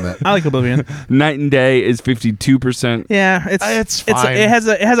bullshit on that. I like Oblivion. Night and Day is 52%. Yeah, It's fine. It has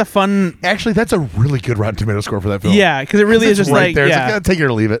a fun. Actually, that's a really good Rotten Tomato score for that film. Yeah, because it really is It's just right like there. It's yeah, like, take it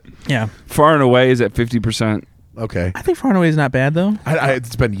or leave it. yeah. Far and Away is at 50%. Okay. I think Far and Away is not bad though.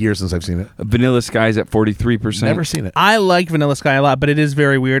 It's been years since I've seen it. Vanilla Sky is at 43%. Never seen it. I like Vanilla Sky a lot, but it is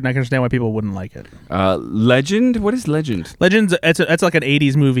very weird, and I can understand why people wouldn't like it. Legend? What is Legend? Legends, it's like an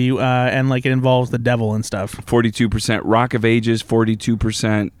 '80s movie, and like it involves the devil and stuff. 42%. Rock of Ages,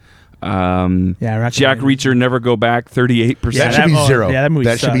 42%. Yeah, Rock of Jack Ages. Reacher, Never Go Back, 38%. That should be oh, 0. yeah, that movie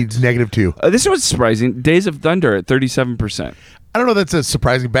should be sucks. -2. This was surprising. Days of Thunder at 37%. I don't know. That's a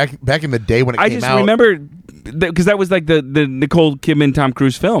surprising. Back in the day when it I came just out. remember because that was like the Nicole Kidman Tom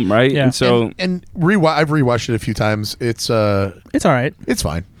Cruise film, right? Yeah. And so and I've rewatched it a few times. It's It's all right. it's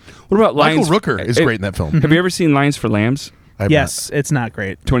fine. what about Michael Lions? Rooker is great in that film. Have you ever seen Lions for Lambs? I have Yes, it's not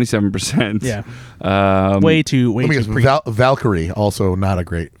great. 27%. Yeah, Um, way too not. Let me too guess. pre- Valkyrie, also not a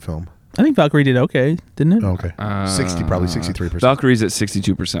great film. I think Valkyrie did okay, didn't it? Okay. 63%. Valkyrie's at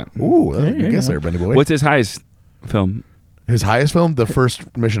 62%. Ooh, that's a good guess there, Benny boy. What's his highest film? His highest film? The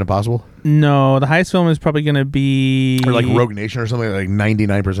first Mission Impossible? No, the highest film is probably going to be... Or like Rogue Nation or something, like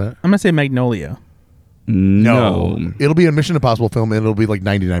 99%? I'm going to say Magnolia. No. It'll be a Mission Impossible film, and it'll be like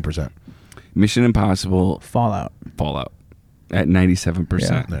 99%. Mission Impossible Fallout at 97%.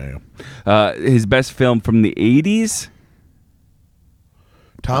 Yeah, there you go. His best film from the 80s?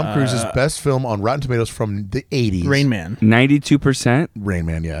 Tom Cruise's best film on Rotten Tomatoes from the 80s. Rain Man. 92%? Rain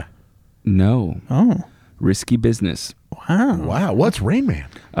Man, yeah. No. Oh. Risky Business. Wow. Wow, what's Rain Man?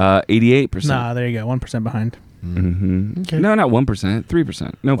 88%. Nah, there you go. 1% behind. Mm-hmm. Okay. No, not 1%.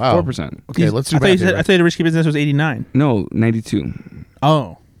 3%. No, Wow. 4%. Okay, let's do I thought you math said, here. I thought the Risky Business was 89. No, 92.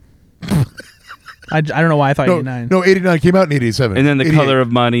 Oh. I don't know why I thought 89. No, 89 came out in 87. And then The 88. Color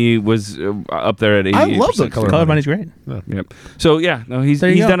of Money was up there at 88%. I love The Color of Color of Money. Money's great. Yep. So yeah, no, he's There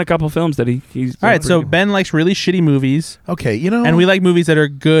you go. done a couple films that he's All right, so pretty good. Ben likes really shitty movies, Okay, you know. and we like movies that are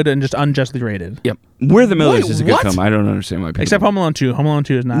good and just unjustly rated. Yep. We're the Millers Wait, is a good what? film. I don't understand why people Except Home Alone 2. Home Alone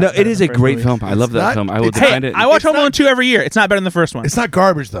 2 is not. No, better it is than a the first great movie. film. I love that not- film. I will it's- defend Hey, it. I watch It's Home not- Alone 2 every year. It's not better than the first one. It's not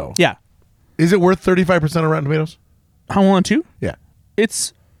garbage, though. Yeah. Is it worth 35% on Rotten Tomatoes? Home Alone 2? Yeah.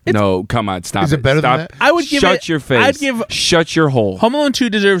 It's No, come on, stop. Is it better than Stop. that? I would give Shut it- your face. I'd give- Shut your hole. Home Alone 2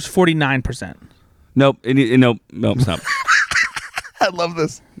 deserves 49%. Nope. Nope. Stop. I love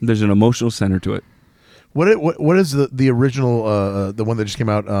this. There's an emotional center to it. What is the original the one that just came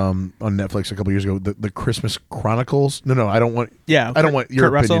out on Netflix a couple years ago, the Christmas Chronicles? No, I don't want Yeah, I don't want your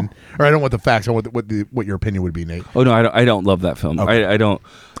Kurt opinion, Russell? or I don't want the facts. I want what your opinion would be, Nate. Oh no, I don't love that film. Okay. I don't.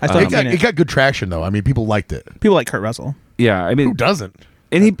 I still haven't seen It got good traction though. I mean, people liked it. People like Kurt Russell. Yeah, I Who mean, doesn't?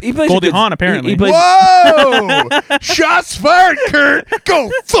 and he plays Goldie a good, Hawn, apparently. He plays, Whoa! Shots fired, Kurt.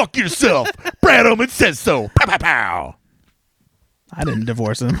 Go fuck yourself. Brad Oman says so. Pow pow pow. I didn't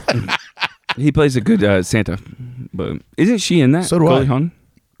divorce him. he plays a good Santa, but isn't she in that? So do Goldie I. Hawn?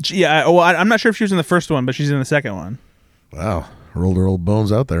 Yeah, I'm not sure if she was in the first one, but she's in the second one. Wow, rolled her old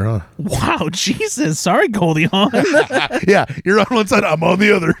bones out there, huh? Wow, Jesus. Sorry, Goldie Hawn. Yeah, you're on one side, I'm on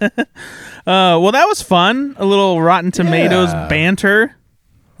the other. Well, that was fun. A little Rotten Tomatoes Yeah. banter.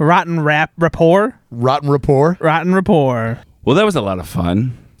 Rotten rapport. Rotten rapport. Rotten rapport. Well, that was a lot of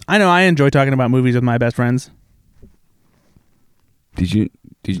fun. I know I enjoy talking about movies with my best friends. Did you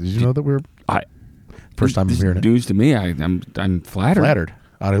Did you know that we're I first time I'm this hearing it? news to me? I'm flattered. Flattered.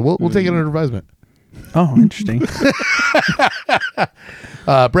 All right, we'll take it under advisement. Oh, interesting.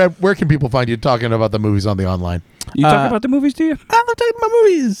 Brad, where can people find you talking about the movies on the online? You talk about the movies, do you? I love talking about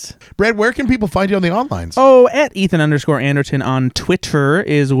movies. Brad, where can people find you on the onlines? Oh, at Ethan_Anderton on Twitter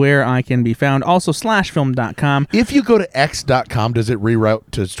is where I can be found. Also, /film.com. If you go to x.com, does it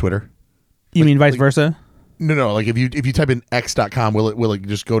reroute to Twitter? You mean vice versa? No. Like if you type in x.com, will it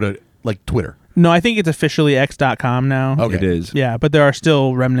just go to like Twitter? No, I think it's officially x.com now. Okay. It is. Yeah, but there are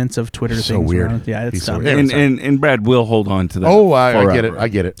still remnants of Twitter So things weird. around. Yeah, it's He's so dumb. weird. And Brad will hold on to that. Oh, I get it. forever. I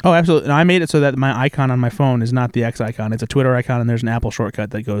get it. Oh, absolutely. No, I made it so that my icon on my phone is not the X icon. It's a Twitter icon, and there's an Apple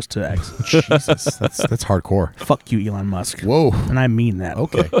shortcut that goes to X. Jesus, that's hardcore. Fuck you, Elon Musk. Whoa. And I mean that.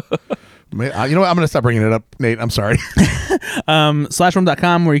 Okay. You know what? I'm going to stop bringing it up, Nate. I'm sorry.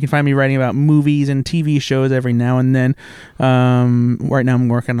 /film.com, where you can find me writing about movies and TV shows every now and then. Right now I'm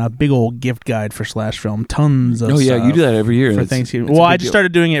working on a big old gift guide for /film. Tons of Oh yeah, stuff you do that every year for That's- Thanksgiving. it's a Well, big I just deal.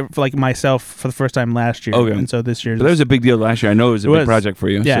 started doing it for like myself for the first time last year. Okay. And so this year But that was a big deal last year. I know it was a It big was. project for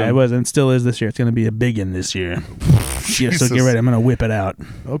you. yeah, so. it was, and still is this year. It's going to be a big one this year. Yeah, so Jesus. get ready. I'm going to whip it out.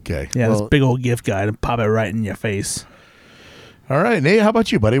 Okay. Yeah, Well, this big old gift guide and pop it right in your face. all right, Nate. How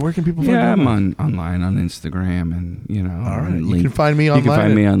about you, buddy? Where can people find Yeah, you? I'm online on Instagram, and All right. on You can find me You online. can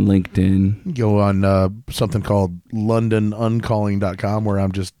find me on LinkedIn. Go on something called LondonUncalling.com, where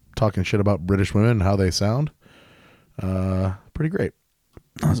I'm just talking shit about British women and how they sound. Pretty great.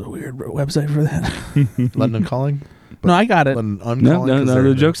 That was a weird website for that. London Calling? No, I got it. London Uncalling? No, 'cause no, they're-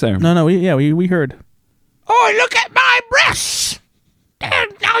 the joke's there. No, we heard. Oh, look at my breasts! They're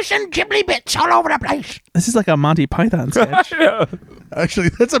nice and jibbly bits all over the place. This is like a Monty Python sketch. Actually,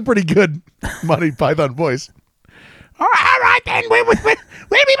 that's a pretty good Monty Python voice. All right then, we'll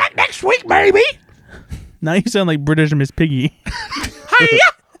be back next week, maybe. Now you sound like British Miss Piggy.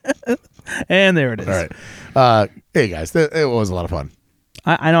 Hiya! And there it is. All right. Hey, guys. It was a lot of fun.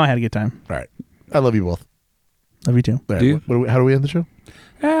 I know I had a good time. All right. I love you both. Love you too. All right, Do you? how do we end the show?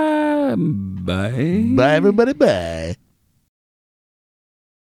 Bye. Bye, everybody. Bye.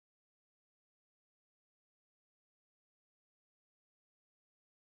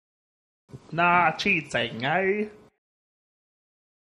 Nah, cheating, eh?